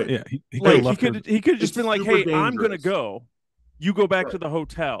 Right. Yeah. He could have Like left her. he could have just It's been like, super hey, I'm gonna dangerous. go. You go back Right. to the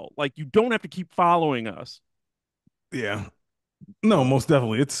hotel. Like, you don't have to keep following us. Yeah. No, most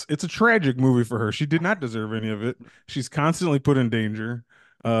definitely. It's a tragic movie for her. She did not deserve any of it. She's constantly put in danger.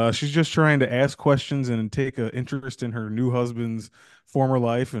 She's just trying to ask questions and take an interest in her new husband's former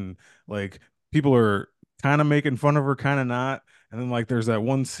life, and like people are kind of making fun of her, kind of not. And then like there's that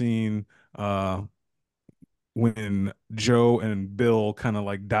one scene uh when Joe and Bill kind of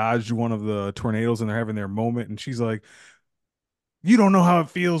like dodged one of the tornadoes and they're having their moment, and she's like, you don't know how it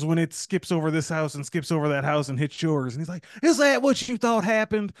feels when it skips over this house and skips over that house and hits yours. And he's like, is that what you thought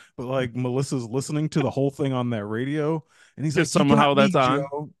happened? But like Melissa's listening to the whole thing on that radio. And he's Just like, you somehow got that's me, on.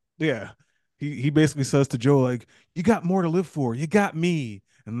 Joe. Yeah. He basically says to Joe, like, you got more to live for. You got me.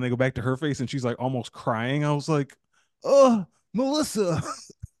 And then they go back to her face and she's like almost crying. I was like, oh, Melissa,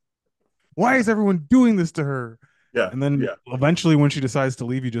 why is everyone doing this to her? Yeah, And then yeah. eventually when she decides to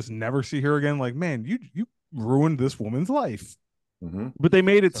leave, you just never see her again. Like, man, you ruined this woman's life. Hmm. But they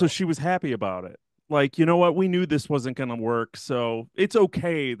made it so So she was happy about it. Like, you know what? We knew this wasn't going to work. So it's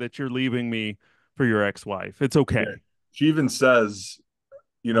okay that you're leaving me for your ex-wife. It's Yeah. okay. She even says,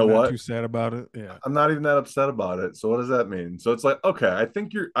 you know I'm not what? too sad about it. Yeah. I'm not even that upset about it. So what does that mean? So it's like, okay, I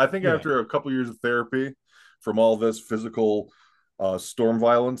think Yeah. after a couple years of therapy from all this physical storm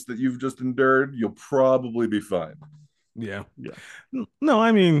violence that you've just endured, you'll probably be fine. Yeah. Yeah. No,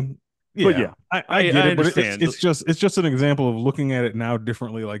 I mean, But yeah, yeah, I I get it, but understand. it's just an example of looking at it now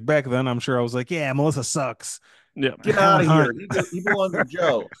differently. Like back then, I'm sure I was like, yeah, Melissa sucks. Yeah. Get out Helen of here. Hunt. He belongs with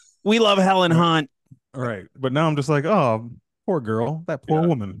Joe. We love Helen Right. Hunt. Right. But now I'm just like, oh, poor girl, that poor Yeah,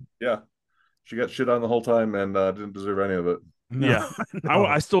 woman. yeah. She got shit on the whole time and didn't deserve any of it. No, Yeah. I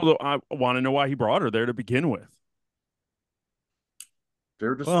no. still don't, I want to know why he brought her there to begin with. They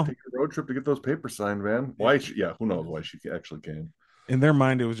were just Well, taking a road trip to get those papers signed, man. it, Why? Yeah, who knows why she actually came? in their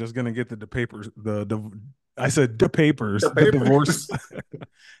mind, it was just gonna get the papers, I said the papers, The the divorce, papers.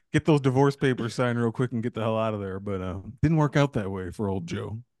 get those divorce papers signed real quick and get the hell out of there. But didn't work out that way for old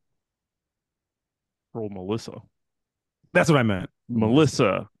Joe. For old Melissa. That's what I meant. Melissa.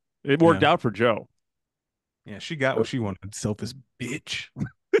 Melissa. It worked Yeah. out for Joe. Yeah, she got what she wanted. Selfish bitch.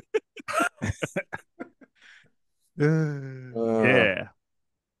 Uh, Yeah.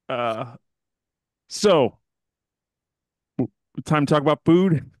 Uh, so time to talk about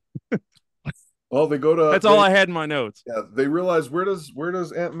food. well, they go to That's all they I had in my notes. yeah they realize where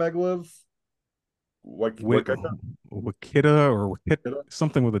does Aunt Meg live? Wait, Wakita or Wakita, Wakita?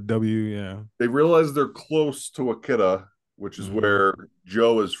 something with a W. Yeah. They realize they're close to Wakita, which is Mhm. where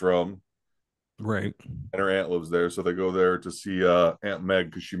Joe is from, Right. and her aunt lives there. So they go there to see Aunt Meg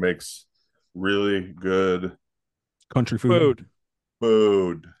because she makes really good Country food.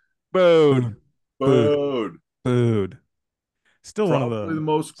 Food. food. Food. Food. Food. Food. Food. Still one of Probably the the.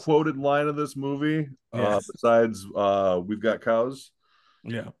 most quoted line of this movie, Yes. besides "We've got cows."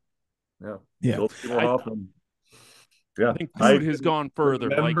 Yeah. Yeah, Yeah. Philip Seymour I Hoffman. Yeah, think I food has gone further.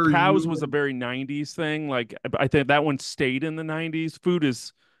 Like remember cows was a you. very 90s thing. Like I think that one stayed in the 90s. Food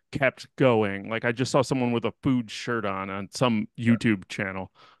is kept going. Like I just saw someone with a food shirt on some YouTube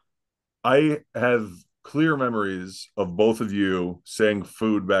channel. I have clear memories of both of you saying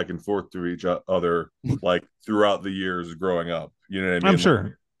food back and forth to each other, like throughout the years growing up. You know what I I'm mean?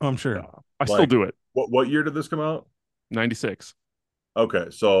 sure. I'm sure. I still Like do it. what year did this come out? 96. Okay,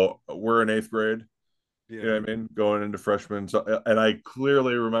 so we're in eighth grade. You Yeah. know what I mean? Going into freshman. So, and I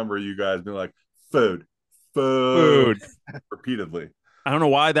clearly remember you guys being like, food, food, Food. repeatedly. I don't know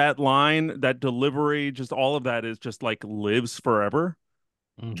why that line, that delivery, just all of that is just like lives forever.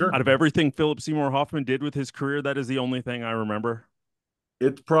 Sure. Out of Mhm. everything Philip Seymour Hoffman did with his career, that is the only thing I remember.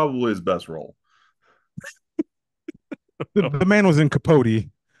 It's probably his best role. The man was in Capote, Yeah,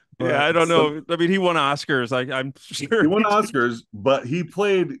 but I don't But know. I mean, he won Oscars. I'm he sure won he did. Oscars, but he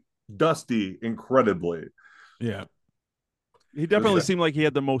played Dusty incredibly. yeah. He Just definitely saying. seemed like he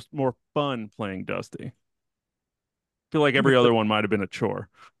had the more fun playing Dusty. I feel like Do you every guys other ever, one might have been a chore.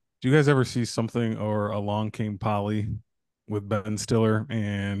 do you guys ever see something or Along Came Polly with Ben Stiller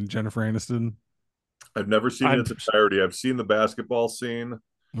and Jennifer Aniston? I've never seen it in I'm its entirety. I've seen the basketball scene,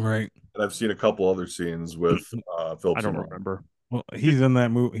 Right. and I've seen a couple other scenes with I Philip don't Seymour. remember. Well, Did, he's in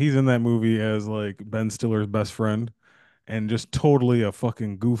that movie. He's in that movie as like Ben Stiller's best friend, and just totally a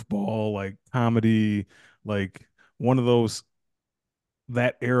fucking goofball, like comedy, like one of those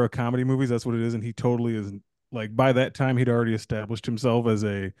that era comedy movies. That's what it is, and he totally is. Like by that time, he'd already established himself as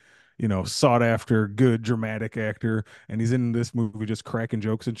a, sought after, good dramatic actor, and he's in this movie just cracking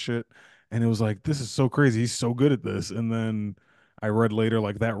jokes and shit. And it was like, this is so crazy. He's so good at this. And then I read later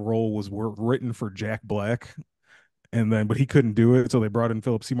like that role was written for Jack Black, and then but he couldn't do it, so they brought in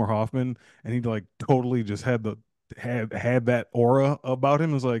Philip Seymour Hoffman, and he like totally just had that aura about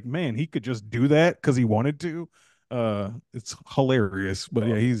him. It was like, man, he could just do that because he wanted to. It's hilarious, but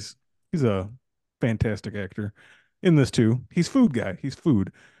yeah, he's a fantastic actor in this too. He's food guy. He's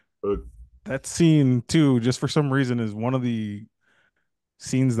food. But That scene too, just for some reason, is one of the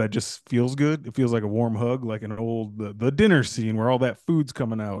scenes that just feels good. It feels like a warm hug, like an old the dinner scene where all that food's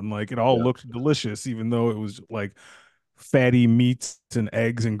coming out and like it all Yeah. looked delicious, even though it was like fatty meats and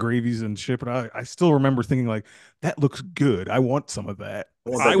eggs and gravies and shit. But I still remember thinking like that looks good. I want some of that. I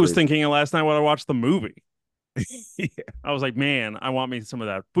want I that was great. thinking it last night when I watched the movie. Yeah. I was like, man, I want me some of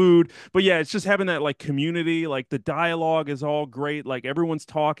that food. But yeah, it's just having that like community, like the dialogue is all great. Like everyone's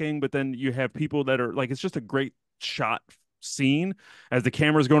talking, but then you have people that are like, it's just a great shot scene as the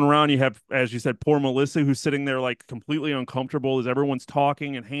camera's going around. You have, as you said, poor Melissa who's sitting there like completely uncomfortable as everyone's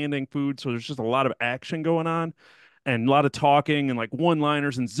talking and handing food. So there's just a lot of action going on and a lot of talking and like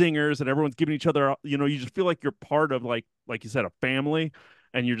one-liners and zingers and everyone's giving each other, you just feel like you're part of like you said, a family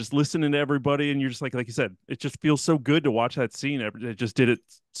and you're just listening to everybody and you're just like you said, it just feels so good to watch that scene. It just did it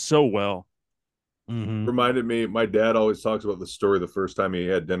so well. Hmm. Reminded me, my dad always talks about the story the first time he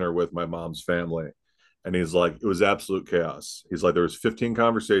had dinner with my mom's family. And he's like, it was absolute chaos. He's like, there was 15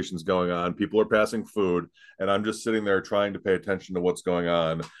 conversations going on. People are passing food, and I'm just sitting there trying to pay attention to what's going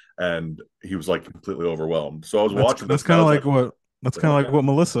on. And he was like completely overwhelmed. So I was That's watching that's this, and I kind of was like like, what that's you kind know, of like what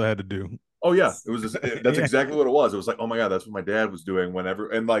Melissa had to do. oh yeah, it was. That's Yeah. exactly what it was. It was like, oh my god, that's what my dad was doing whenever,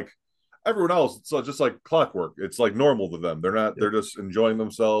 and like everyone else, it's just like clockwork. It's like normal to them. They're not. Yep. They're just enjoying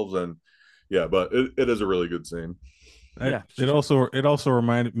themselves, and yeah. But it is a really good scene. Yeah. It also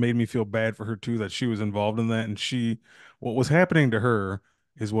made me feel bad for her too that she was involved in that and she what was happening to her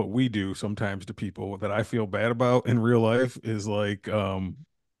is what we do sometimes to people that I feel bad about in real life is like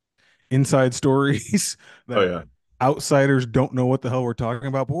inside stories Oh that yeah, outsiders don't know what the hell we're talking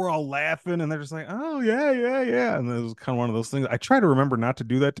about, but we're all laughing and they're just like, oh yeah, yeah, yeah. And it was kind of one of those things. I try to remember not to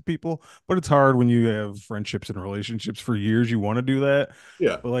do that to people, but it's hard when you have friendships and relationships for years. You want to do that,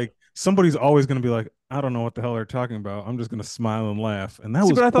 yeah. but like somebody's always going to be like, I don't know what the hell they're talking about. I'm just going to smile and laugh. And that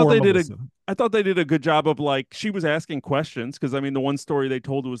See, was but poor Melissa. I thought they did a good job of like she was asking questions because I mean the one story they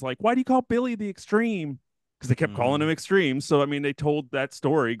told was like, why do you call Billy the extreme? Because they kept calling him Mhm. extreme. So I mean they told that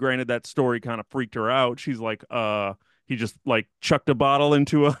story. Granted, that story kind of freaked her out. She's like, he just like chucked a bottle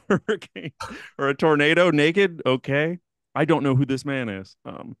into a hurricane or a tornado naked. Okay. I don't know who this man is.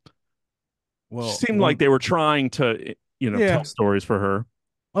 She Well, seemed like one, they were trying to, tell yeah, stories for her.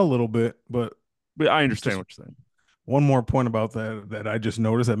 a little bit, but But I understand just what you're saying. one more point about that I just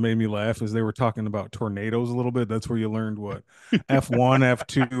noticed that made me laugh is they were talking about tornadoes a little bit. That's where you learned what F1,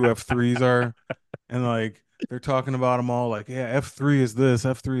 F2, F3s are. And like they're talking about them all like, yeah, F3 is this,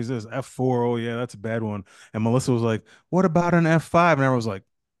 F3 is this, F4, oh yeah, that's a bad one. And Melissa was like, what about an F5? And I was like,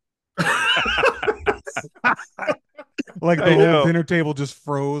 like the I whole know. dinner table just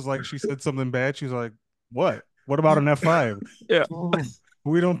froze. Like she said something bad. She's like, what? What about an F5? Yeah.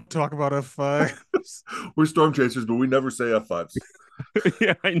 We don't talk about F5. We're storm chasers, but we never say F5s.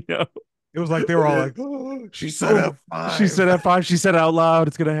 Yeah, I know. It was like they were all like, oh, she said Oh, she said F5. F5. She said it out loud.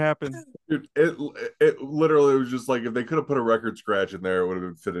 It's gonna happen. Dude, it literally was just like if they could have put a record scratch in there, it would have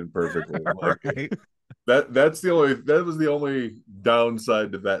been fit in perfectly. Like Right. that was the only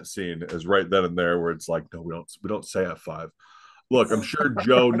downside to that scene is right then and there where it's like, no, we don't say F5. Look, I'm sure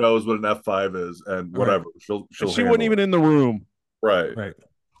Joe knows what an F5 is and Right. whatever. She'll And she'll she wasn't handle even it. in the room. Right. Right.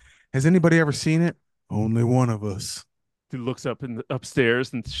 Has anybody ever seen it? Only one of us. He looks up in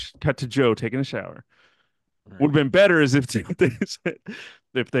upstairs and cut to Joe taking a shower. Would Right. have been better is if they said,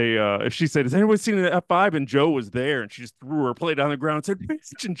 if she said, "Has anyone seen an F5?" and Joe was there and she just threw her plate on the ground and said,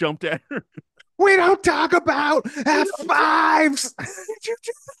 "Bitch," and jumped at her. We don't talk about F5s. Did you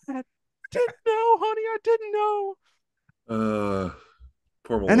do that? Didn't know, honey. I didn't know. Uh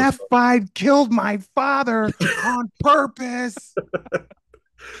Poor An Melissa. F5 killed my father on purpose.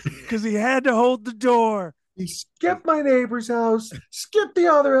 Because he had to hold the door. He skipped my neighbor's house, skipped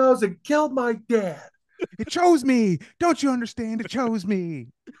the other house, and killed my dad. It chose me. Don't you understand? It chose me.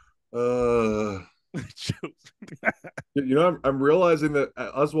 Uh I'm realizing that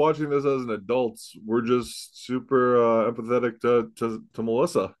us watching this as an adults, we're just super empathetic to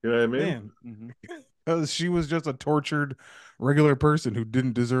Melissa. You know what I mean? Man, Mhm. because she was just a tortured regular person who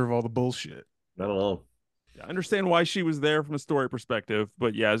didn't deserve all the bullshit. I don't know. I understand why she was there from a story perspective,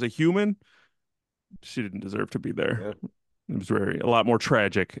 but yeah, as a human, she didn't deserve to be there. Yeah. It was a lot more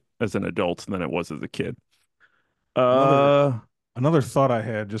tragic as an adult than it was as a kid. Another Uh, another thought I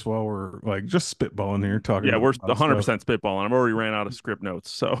had just while we're like just spitballing here, talking yeah, we're about stuff. 100% spitballing. I've already ran out of script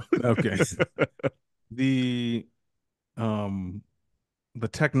notes, so Okay. The um the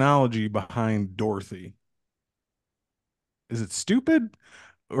technology behind Dorothy, is it stupid?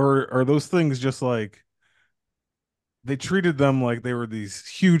 Or are those things just like they treated them like they were these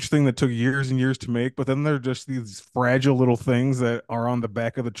huge thing that took years and years to make, but then they're just these fragile little things that are on the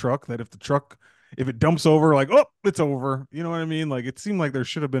back of the truck that if the truck if it dumps over, like, oh, it's over. You know what I mean? Like it seemed like there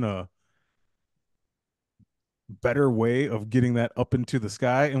should have been a better way of getting that up into the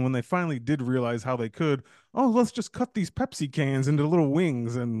sky. And when they finally did realize how they could, oh, let's just cut these Pepsi cans into little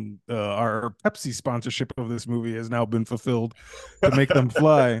wings, and our Pepsi sponsorship of this movie has now been fulfilled to make them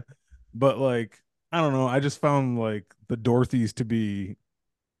fly. But like, I don't know. I just found like the Dorothys to be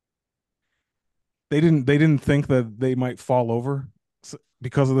they didn't think that they might fall over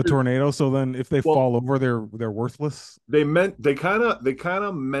because of the tornado. So then if they Well, fall over, they're worthless. they kind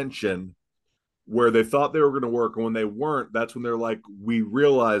of mention where they thought they were going to work, and when they weren't, that's when they're like, we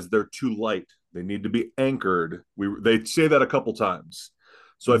realize they're too light. They need to be anchored. They say that a couple times,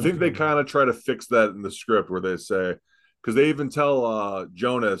 so I think they Okay. kind of try to fix that in the script where they say, because they even tell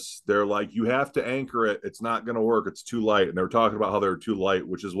Jonas, they're like, you have to anchor it. It's not going to work. It's too light, and they were talking about how they're too light,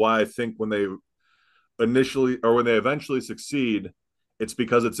 which is why I think when they eventually succeed, it's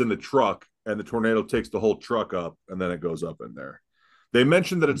because it's in the truck and the tornado takes the whole truck up and then it goes up in there. They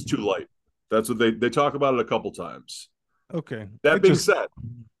mentioned that it's too light. That's what they talk about it a couple times. Okay. That It being just said,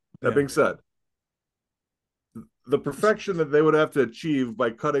 that yeah. being said, the perfection that they would have to achieve by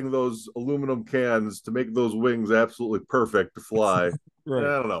cutting those aluminum cans to make those wings absolutely perfect to fly, I Right.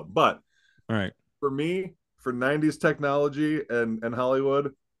 don't know. But All right. for me, for 90s technology and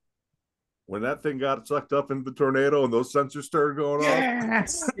Hollywood, when that thing got sucked up into the tornado and those sensors started going off,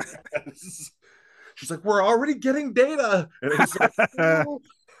 Yes. she's like, "We're already getting data," and it was like, oh.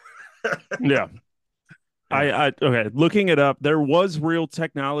 Yeah. Yeah. Okay, looking it up, there was real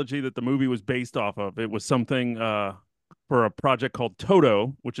technology that the movie was based off of. It was something for a project called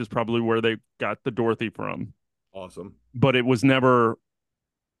Toto, which is probably where they got the Dorothy from. Awesome. But it was never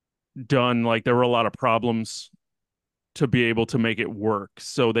done. Like there were a lot of problems to be able to make it work.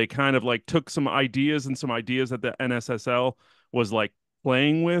 So they kind of like took some ideas and some ideas that the NSSL was like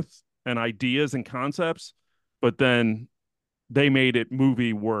playing with and ideas and concepts, but then they made it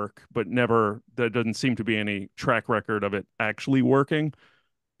movie work, but never, there doesn't seem to be any track record of it actually working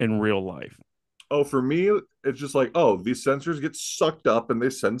in real life. Oh, for me, it's just like, oh, these sensors get sucked up and they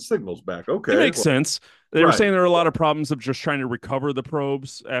send signals back. It Okay, makes well, sense. They were right. saying there are a lot of problems of just trying to recover the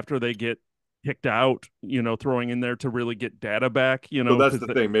probes after they get kicked out, throwing in there to really get data back, So that's because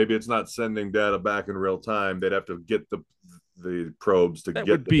the thing. Maybe it's not sending data back in real time. They'd have to get the probes to that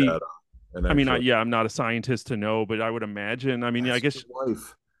get would the be, data and I mean, actually. yeah, I'm not a scientist to know, but I would imagine, I mean, yeah, I Ask guess your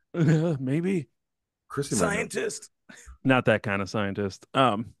wife. maybe Chrissy might know. Scientist. not that kind of scientist.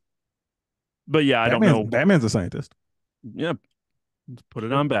 But yeah, I don't Batman's know. Batman's a scientist. Yeah, put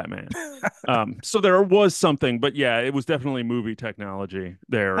it Sure. on Batman. So there was something, but yeah, it was definitely movie technology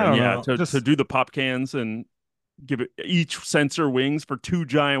there. I And don't yeah, know. to Just do the pop cans and give it each sensor wings for two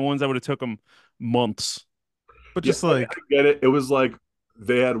giant ones, that would have took them months. but Yeah, just I like get it. It was like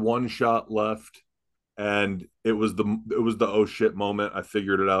they had one shot left, and it was the oh shit moment. I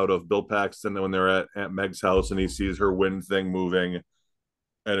figured it out of Bill Paxton when they're at Aunt Meg's house and he sees her wind thing moving,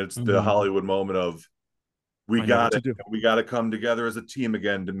 and it's the mhm. Hollywood moment of we I know what got to it. do. We got to come together as a team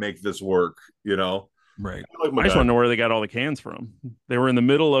again to make this work. You know, Right. like I just want to MacGyver. know where they got all the cans from. They were in the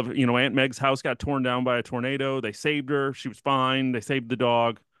middle of, Aunt Meg's house got torn down by a tornado. They saved her. She was fine. They saved the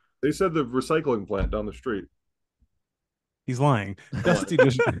dog. They said the recycling plant down the street. He's lying. I'm like, Dusty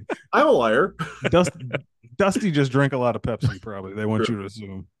just I'm a liar. Dust Dusty just drank a lot of Pepsi, probably. They want True. you to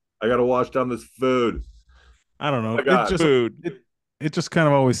assume. I got to wash down this food. I don't Oh know. my god. Food. It just kind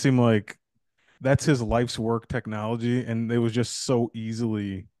of always seemed like that's his life's work technology, and it was just so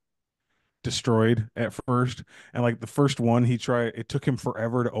easily destroyed at first. And like the first one he tried, it took him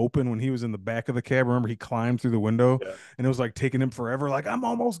forever to open when he was in the back of the cab. Remember, he climbed through the window Yeah. and it was like taking him forever. Like, I'm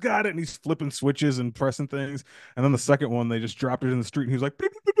almost got it. And he's flipping switches and pressing things. And then the second one, they just dropped it in the street and he was like,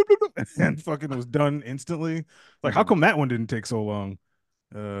 "Beep, beep, beep, beep, beep," and fucking was done instantly. Like, how Mhm. come that one didn't take so long?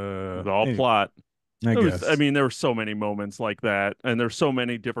 It was all Anyway, plot. I I guess. mean, there were so many moments like that, and there's so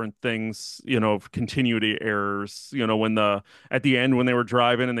many different things, of continuity errors. When at the end when they were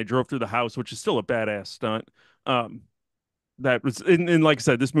driving and they drove through the house, which is still a badass stunt. Um, that was, and like I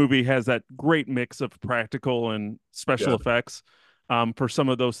said, this movie has that great mix of practical and special Yeah. effects, for some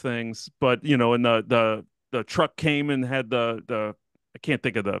of those things. But and the truck came and had the I can't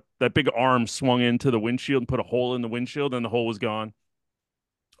think of that big arm swung into the windshield and put a hole in the windshield, and the hole was gone.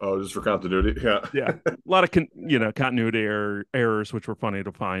 Oh, just for continuity. Yeah. Yeah, a lot of continuity errors, which were funny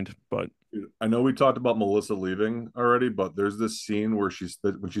to find. But I know we talked about Melissa leaving already, but there's this scene where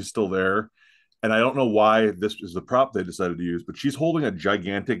when she's still there, and I don't know why this is the prop they decided to use, but she's holding a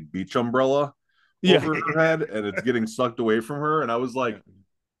gigantic beach umbrella yeah, over her head, and it's getting sucked away from her. And I was Yeah. like,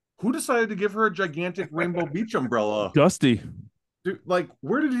 who decided to give her a gigantic rainbow beach umbrella? Dusty. Dude, like,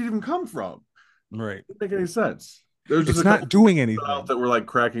 where did it even come from? Right. Didn't make any sense. There's just It's a couple not doing out anything. that were like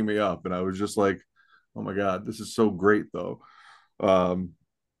cracking me up, and I was just like, "Oh my god, this is so great!" Though, um,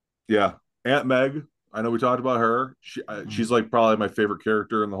 yeah, Aunt Meg. I know we talked about her. Mhm. She's like probably my favorite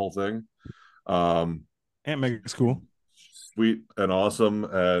character in the whole thing. Um, Aunt she Meg's cool. sweet and awesome,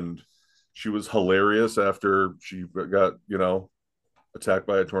 and she was hilarious after she got attacked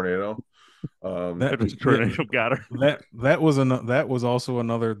by a tornado. That That was yeah, tornado got her. that was also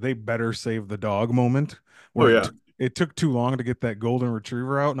another they better save the dog moment Oh where yeah, it took too long to get that golden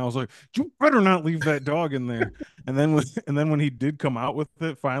retriever out, and I was like, you better not leave that dog in there. And then when he did come out with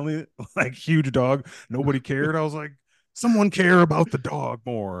it finally, like huge dog, nobody cared. I was like, someone care about the dog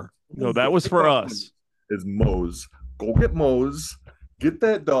more. No, that was for us. is Mose. Go get Mose, get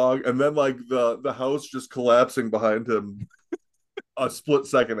that dog, and then like the house just collapsing behind him a split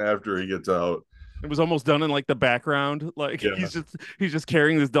second after he gets out. It was almost done in like the background. Like Yeah. he's just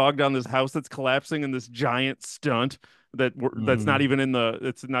carrying this dog down this house that's collapsing in this giant stunt that's not Mhm. even in the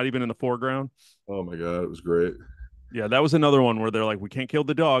it's not even in the foreground. Oh my god, it was great. Yeah, that was another one where they're like, we can't kill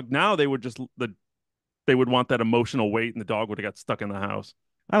the dog. Now they would want that emotional weight, and the dog would have got stuck in the house.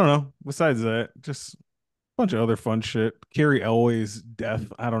 I don't know. Besides that, just bunch of other fun shit. Carrie Elway's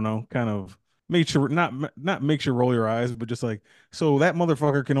death, I don't know, kind of makes you not makes you roll your eyes, but just like, so that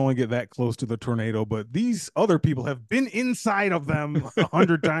motherfucker can only get that close to the tornado, but these other people have been inside of them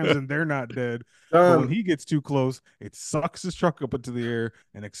 100 times and they're not dead. But when Um, he gets too close, it sucks his truck up into the air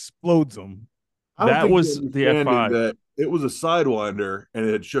and explodes him. I don't That think you're was the understanding F5. that it was a sidewinder and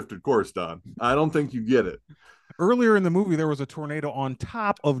it had shifted course, Don. I don't think you get it. Earlier in the movie, there was a tornado on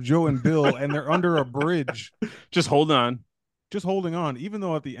top of Joe and Bill, and they're under a bridge. Just hold on. Just holding on, even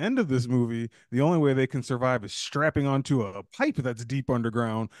though at the end of this movie, the only way they can survive is strapping onto a pipe that's deep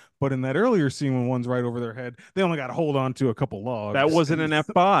underground. But in that earlier scene, when one's right over their head, they only got to hold on to a couple That logs. wasn't an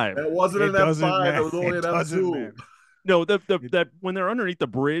F5. That wasn't It an doesn't F5. That matter. was only It an doesn't F2. matter. No, the It, that when they're underneath the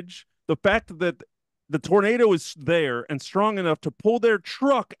bridge, the fact that the tornado is there and strong enough to pull their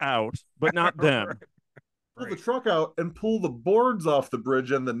truck out, but not them. Pull the right, truck out and pull the boards off the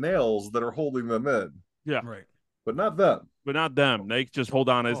bridge and the nails that are holding them in, Yeah, right. but not them. but not them. They just hold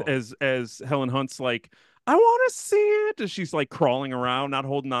on as Oh, Helen Hunt's like, I want to see it. And she's like crawling around, not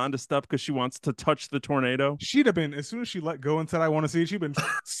holding on to stuff because she wants to touch the tornado. she'd have been as soon as she let go and said, "I want to see it." She'd been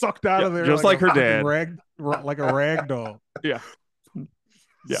sucked out Yeah, of there just like like a her fucking dad. like a rag doll. Yeah,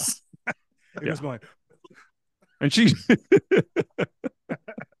 yeah, It yeah. was going, And she,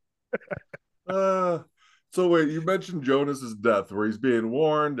 Uh, so wait, you mentioned Jonas's death, where he's being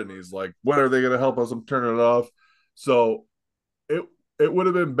warned, and he's like, "When are they going to help us? I'm turning it off." So it it would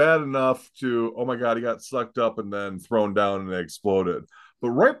have been bad enough to, oh my god, he got sucked up and then thrown down and they exploded.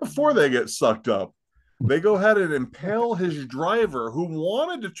 But right before they get sucked up, they go ahead and impale his driver who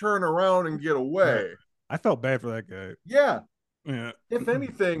wanted to turn around and get right. away. I felt bad for that guy. Yeah, Yeah. if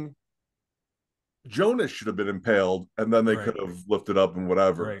anything, Jonas should have been impaled and then they Right. could have lifted up and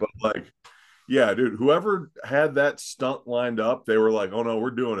whatever. Right. But like, yeah, dude, whoever had that stunt lined up, they were like, "Oh no,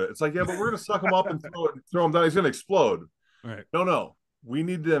 we're doing it." It's like, yeah, but we're gonna suck him up and throw him down. He's gonna explode. Right. No, no, we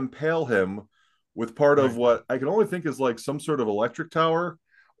need to impale him with part of Right. what I can only think is like some sort of electric tower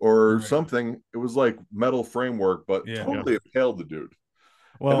or Right. something. It was like metal framework, but Yeah. yeah, totally impaled the dude.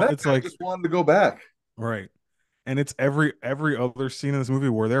 And Well, that it's guy like just wanted to go back. right. And it's every other scene in this movie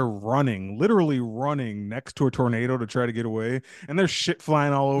where they're running, literally running next to a tornado to try to get away, and there's shit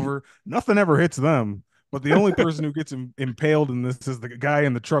flying all over. Nothing ever hits them. But the only person who gets impaled in this is the guy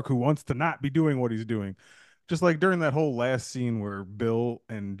in the truck who wants to not be doing what he's doing. Just like during that whole last scene where Bill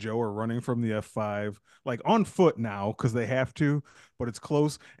and Joe are running from the F5, like on foot now because they have to, but it's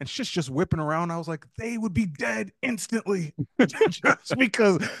close and shit's just whipping around. I was like, they would be dead instantly just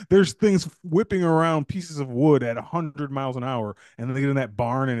because there's things whipping around pieces of wood at 100 miles an hour. And then they get in that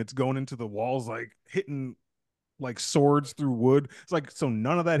barn and it's going into the walls, like hitting like swords through wood. It's like, so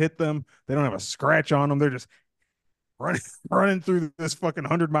none of that hit them. They don't have a scratch on them. They're just running running through this fucking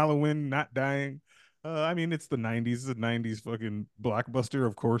 100 mile wind, not dying. I mean, it's the '90s. It's a '90s fucking blockbuster.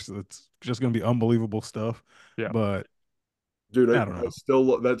 Of course, it's just gonna be unbelievable stuff. yeah. But Dude, I don't I know.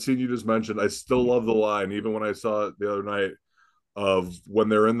 still, that scene you just mentioned, I still love the line, even when I saw it the other night, of when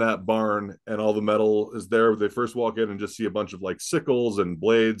they're in that barn and all the metal is there. They first walk in and just see a bunch of like sickles and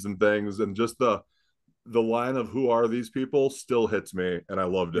blades and things, and just the line of "Who are these people?" still hits me, and I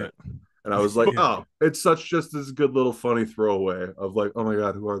loved Yeah, it. And I was like, yeah, oh, it's such just this good little funny throwaway of like, oh my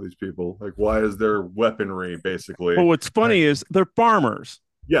god, who are these people? Like, why is there weaponry But basically? what's right. funny is they're farmers.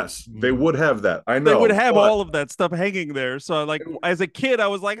 Yes, they Mm. would have that. I They would know, have but all of that stuff hanging there. So, like, as a kid, I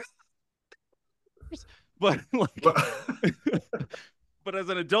was like, but like, but But as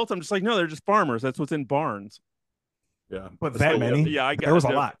an adult, I'm just like, no, they're just farmers. That's what's in barns. Yeah. But that So many? Yeah, I There was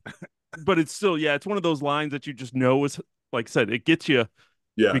got a it. lot. But it's still, yeah, it's one of those lines that you just know is, like I said, it gets you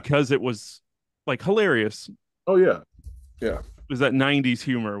yeah. because it was like hilarious. Oh yeah. Yeah. It was that 90s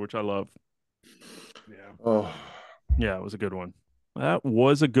humor, which I love. Yeah. Oh, Yeah, it was a good one. That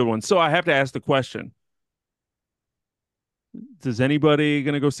was a good one. So I have to ask the question: Does anybody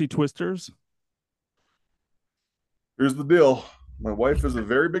gonna go see Twisters? here's the deal. My wife is a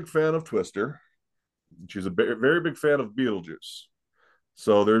very big fan of Twister. She's a very big fan of Beetlejuice.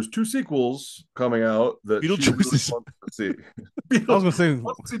 So there's two sequels coming out that she really Beetlejuice. wants to see. I was Beetle, gonna say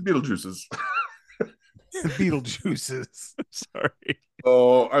wants to see Beetlejuices. Beetlejuices. Sorry.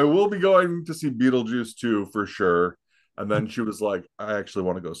 So I will be going to see Beetlejuice too for sure. And then she was like, I actually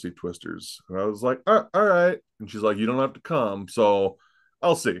want to go see Twisters. And I was like, all right. And she's like, you don't have to come. So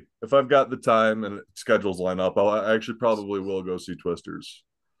I'll see. If I've got the time and schedules line up, I actually probably will go see Twisters.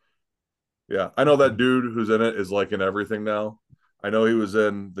 Yeah. I know that dude who's in it is like in everything now. I know he was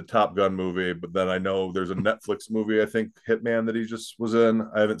in the Top Gun movie, but then I know there's a Netflix movie, I think Hitman, that he just was in.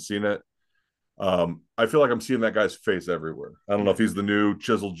 I haven't seen it. I feel like I'm seeing that guy's face everywhere. I don't know if he's the new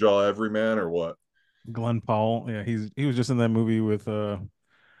chiseled jaw everyman or what. Glenn Powell. Yeah, he was just in that movie with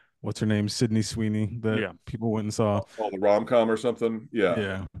what's her name? Sydney Sweeney that Yeah. people went and saw. Oh, the rom com or something. Yeah.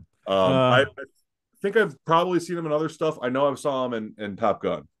 Yeah. I think I've probably seen him in other stuff. I know I saw him in Top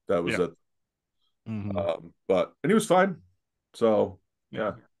Gun. That was Yeah. it. Mhm. But and he was fine. So Yeah.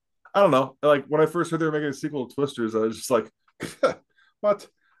 yeah. I don't know. Like when I first heard they were making a sequel to Twisters, I was just like, what?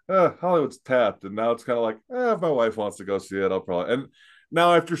 Hollywood's tapped, and now it's kind of like, if my wife wants to go see it, I'll probably. And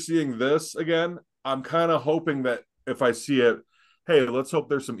now after seeing this again, I'm kind of hoping that if I see it, hey, let's hope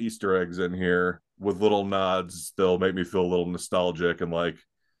there's some Easter eggs in here with little nods. They'll make me feel a little nostalgic and like,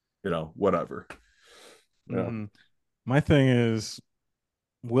 whatever. Yeah, Mhm. My thing is,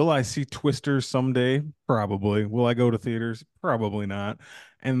 will I see Twisters someday? Probably. Will I go to theaters? Probably not.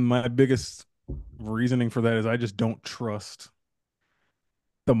 And my biggest reasoning for that is I just don't trust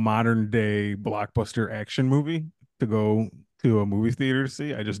the modern day blockbuster action movie to go to a movie theater to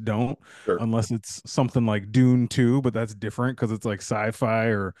see. I just don't, sure. unless it's something like Dune 2, but that's different because it's like sci-fi,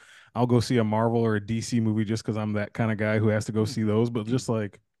 or I'll go see a Marvel or a DC movie just because I'm that kind of guy who has to go see those. But just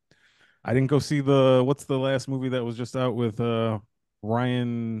like I didn't go see the what's the last movie that was just out with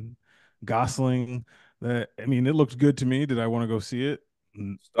Ryan Gosling. That I mean, it looked good to me. Did I want to go see it?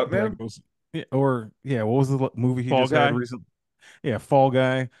 Did I Stuntman? go see, yeah, or yeah, what was the movie he Fall just had Guy. recently? Yeah, Fall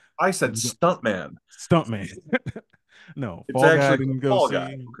Guy. I said Stuntman. Stuntman. No, It's Fall Guy I actually didn't go Fall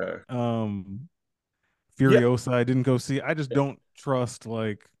Guy. see. Okay. Um, Yeah. Furiosa I didn't go see. I just don't trust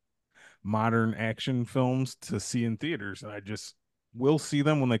like modern action films to see in theaters. I just will see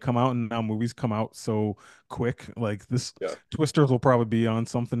them when they come out, and now movies come out so quick. Like this Yeah. Twisters will probably be on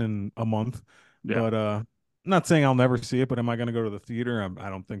something in a month. Yeah. But not saying I'll never see it, but am I going to go to the theater? I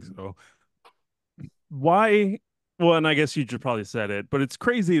don't think so. Why? Well, and I guess you just probably said it, but it's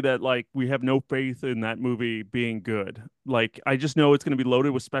crazy that like we have no faith in that movie being good. Like I just know it's going to be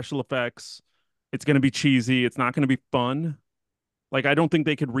loaded with special effects. It's going to be cheesy. It's not going to be fun. Like I don't think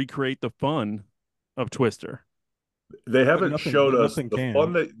they could recreate the fun of Twister. They But haven't nothing showed but us nothing the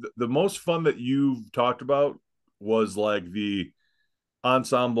fun can. that the most fun that you've talked about was like the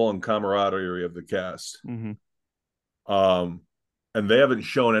ensemble and camaraderie of the cast. Hmm. Um, and they haven't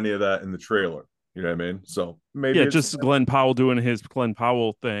shown any of that in the trailer. You know what I mean? So maybe Yeah, it's just Glenn Powell doing his Glenn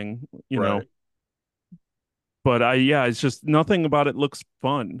Powell thing, you know. right. But yeah, it's just nothing about it looks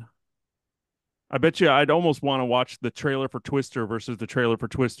fun. I bet you I'd almost want to watch the trailer for Twister versus the trailer for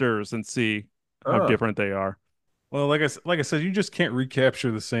Twisters and see how Ah, different they are. Well, like I said, you just can't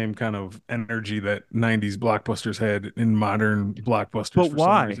recapture the same kind of energy that 90s blockbusters had in modern blockbusters But for some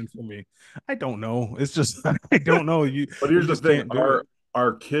why? reason for me. I don't know. It's just I don't know. but You here's the just thing: can't do it.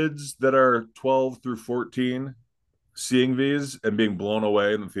 are kids that are 12 through 14 seeing these and being blown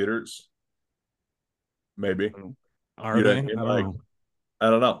away in the theaters? Maybe. Are You know what they? I I mean? don't Like know. I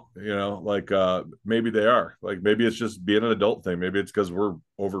don't know. Like maybe they are. Like maybe it's just being an adult thing. Maybe it's because we're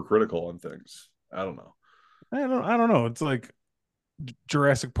overcritical on things. I don't know. I don't know. It's like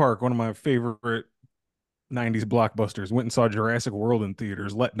Jurassic Park, one of my favorite 90s blockbusters. Went and saw Jurassic World in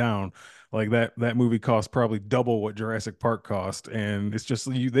theaters, let down. Like that movie cost probably double what Jurassic Park cost, and it's just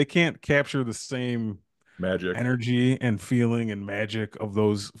they can't capture the same Magic. energy and feeling and magic of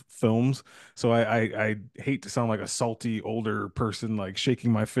those films. So I hate to sound like a salty older person like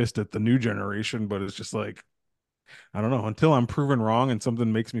shaking my fist at the new generation, but it's just like I don't know, until I'm proven wrong and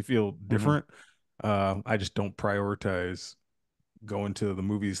something makes me feel Hmm. different, I just don't prioritize going to the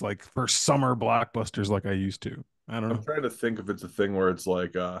movies like for summer blockbusters like I used to. I don't I'm know. trying to think if it's a thing where it's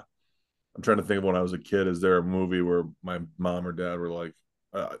like I'm trying to think of when I was a kid. Is there a movie where my mom or dad were like,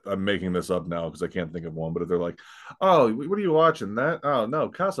 I'm making this up now because I can't think of one, but if they're like, "Oh, what are you watching? That? Oh no,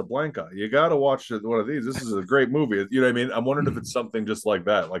 Casablanca. You got to watch one of these. This is a great movie." You know what I mean? I'm wondering if it's something just like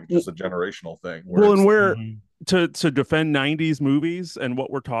that, like just a generational thing where Well, and it's where Mhm. to defend 90s movies and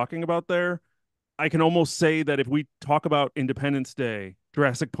what we're talking about there, I can almost say that if we talk about Independence Day,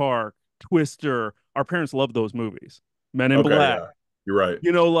 Jurassic Park, Twister, our parents loved those movies. Men in okay. Black, Yeah, you're right.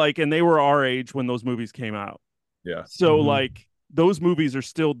 like, and they were our age when those movies came out. Yeah, So, Mhm. like, those movies are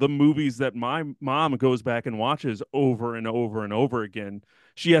still the movies that my mom goes back and watches over and over and over again.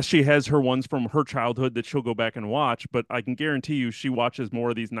 She has her ones from her childhood that she'll go back and watch, but I can guarantee you she watches more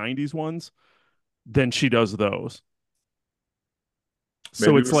of these 90s ones than she does those.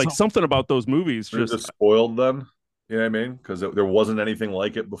 So maybe it's we're, like So something about those movies we're just just spoiled then. You know what I mean? Because there wasn't anything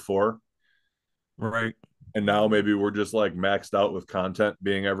like it before, right. and now maybe we're just like maxed out with content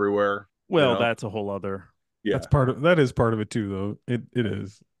being everywhere. You well, know? that's a whole other. Yeah. That is part of it too, though. It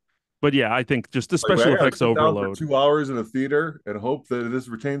is. But yeah, I think just the Like special I gotta effects sit down for overload. 2 hours in a theater and hope that this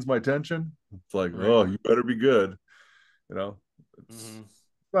retains my attention. It's like, Right. oh, you better be good. You know, it's Mhm.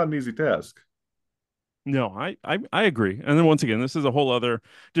 not an easy task. No, I agree. And then once again, this is a whole other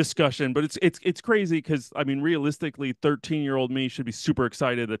discussion, but it's crazy because I mean, realistically, 13-year-old me should be super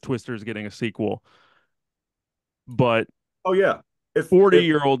excited that Twister's getting a sequel. But Oh yeah. If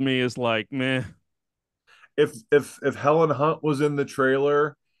 40-year-old me is like, meh. if Helen Hunt was in the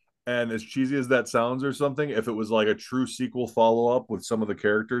trailer, and as cheesy as that sounds or something, if it was like a true sequel follow up with some of the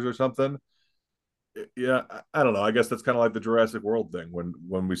characters or something, yeah, I don't know. I guess that's kind of like the Jurassic World thing.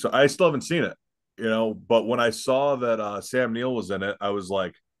 When we saw, I still haven't seen it, but when I saw that Sam Neill was in it, I was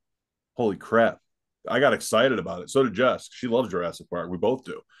like, holy crap. I got excited about it. So did Jess. She loves Jurassic Park. We both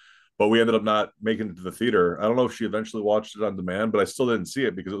do. But we ended up not making it to the theater. I don't know if she eventually watched it on demand, but I still didn't see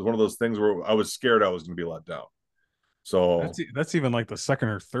it because it was one of those things where I was scared I was going to be let down. So That's even like the second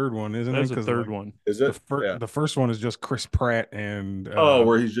or third one, isn't it? There's a Because third like one. is it? Yeah. the first one is just Chris Pratt and Oh,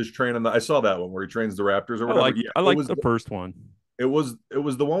 where he's just training I saw that one where he trains the Raptors or whatever. Yeah, I like the first one. it was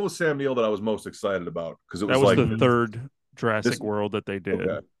the one with Sam Neill that I was most excited about because it That was was like the Mhm. third this Jurassic World that they did.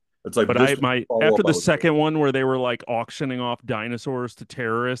 okay. It's like But this I was my follow after up I the was second one where they were like auctioning off dinosaurs to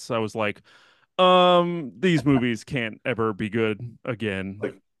terrorists, I was like, these movies can't ever be good again.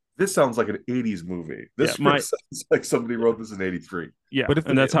 like this sounds like an 80s movie. This Yeah, script sounds like somebody wrote this in 83. yeah, But if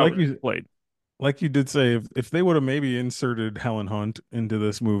and that's how like it you played. like you did say, if they would have maybe inserted Helen Hunt into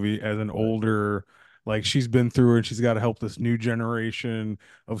this movie as an Right. older, like she's been through it, she's got to help this new generation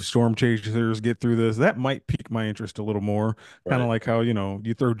of storm chasers get through this, that might pique my interest a little more. Kind of Right. like how,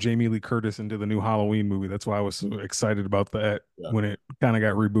 you throw Jamie Lee Curtis into the new Halloween movie. That's why I was so excited about that Yeah. when it kind of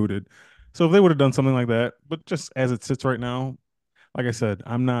got rebooted. So if they would have done something like that, but just as it sits right now, like I said,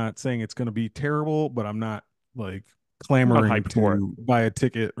 I'm not saying it's going to be terrible, but I'm not like I'm not clamoring hyped for it. to buy a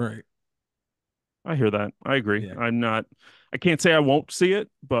ticket. Right. I hear that. I agree. Yeah. I'm not. I can't say I won't see it,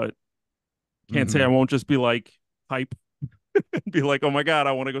 but can't say I Hmm. won't just be like hype and be like, oh my god,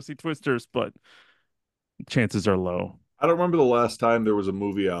 I want to go see Twisters. But chances are low. I don't remember the last time there was a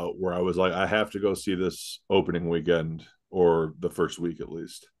movie out where I was like, I have to go see this opening weekend or the first week at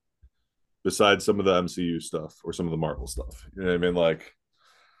least, besides some of the MCU stuff or some of the Marvel stuff. You know what I mean? Like,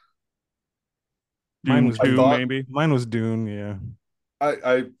 Dune I 2, thought maybe. Mine was Dune, yeah.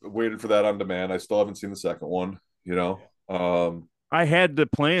 I waited for that on demand. I still haven't seen the second one, you know. I had the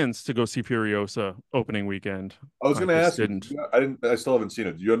plans to go see Furiosa opening weekend. I was I going to just ask you, didn't. I didn't, I still haven't seen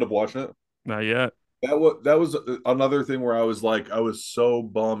it. Did you end up watching it? Not yet. That was another thing where I was like, I was so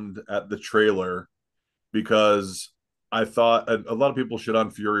bummed at the trailer because I thought a lot of people shit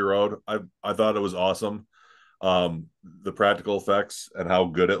on Fury Road. I thought it was awesome. The practical effects and how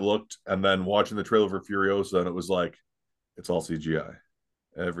good it looked, and then watching the trailer for Furiosa, and it was like it's all CGI,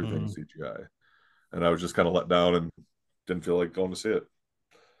 everything's Mhm. CGI, and I was just kind of let down and didn't feel like going to see it.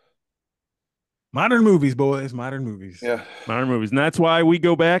 Modern movies, boys, modern movies. Yeah, Modern movies. And that's why we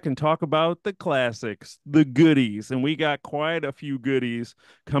go back and talk about the classics, the goodies. And we got quite a few goodies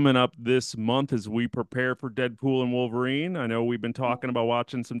coming up this month as we prepare for Deadpool and Wolverine. I know we've been talking about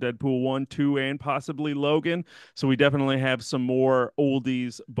watching some Deadpool 1, 2, and possibly Logan. So we definitely have some more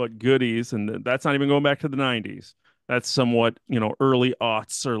oldies but goodies. And that's not even going back to the 90s. That's somewhat, early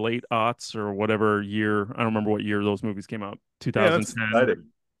aughts or late aughts or whatever year. I don't remember what year those movies came out. yeah, that's 2010 exciting.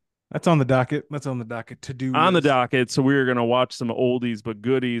 That's on the docket. That's on the docket to-do on the list. docket. So we're going to watch some oldies but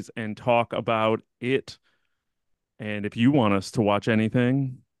goodies and talk about it. And if you want us to watch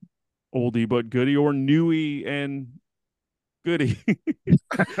anything oldie but goodie or newy and Goody.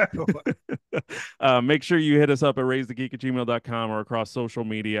 Make sure you hit us up at raisedageek@gmail.com or across social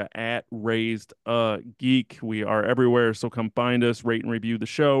media at Raised a Geek. We are everywhere, so come find us, rate and review the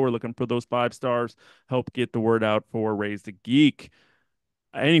show. We're looking for those 5 stars. Help get the word out for Raised a Geek.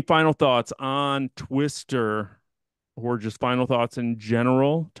 Any final thoughts on Twister or just final thoughts in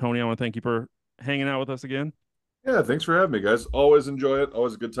general? Tony, I want to thank you for hanging out with us again. Yeah, thanks for having me, guys. Always enjoy it.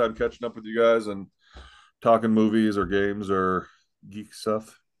 Always a good time catching up with you guys and talking movies or games or geek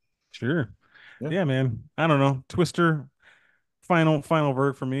stuff. Sure. Yeah. Yeah, man. I don't know. Twister, final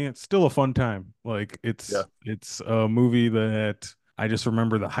verdict for me. It's still a fun time. Like Yeah. it's a movie that I just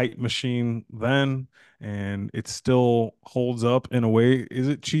remember the hype machine then, and it still holds up in a way. Is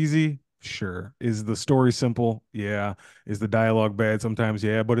it cheesy? Sure. Is the story simple? Yeah. Is the dialogue bad sometimes?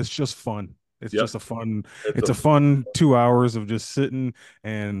 Yeah, but it's just fun. It's Yep. just a fun, It's it's a a fun 2 hours of just sitting,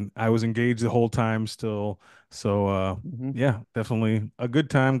 and I was engaged the whole time still. So Mhm. yeah, definitely a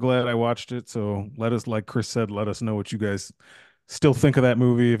good time. Glad I watched it. So let us, like Chris said, let us know what you guys still think of that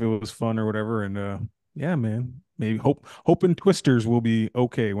movie, if it was fun or whatever. And yeah, man, maybe hoping Twisters will be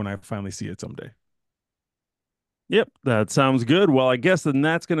okay when I finally see it someday. Yep, that sounds good. Well, I guess then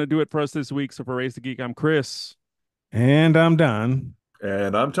that's going to do it for us this week. So for Race the Geek, I'm Chris. And I'm Don,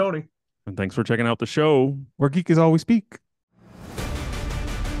 and I'm Tony. And thanks for checking out the show. where geek is always speak.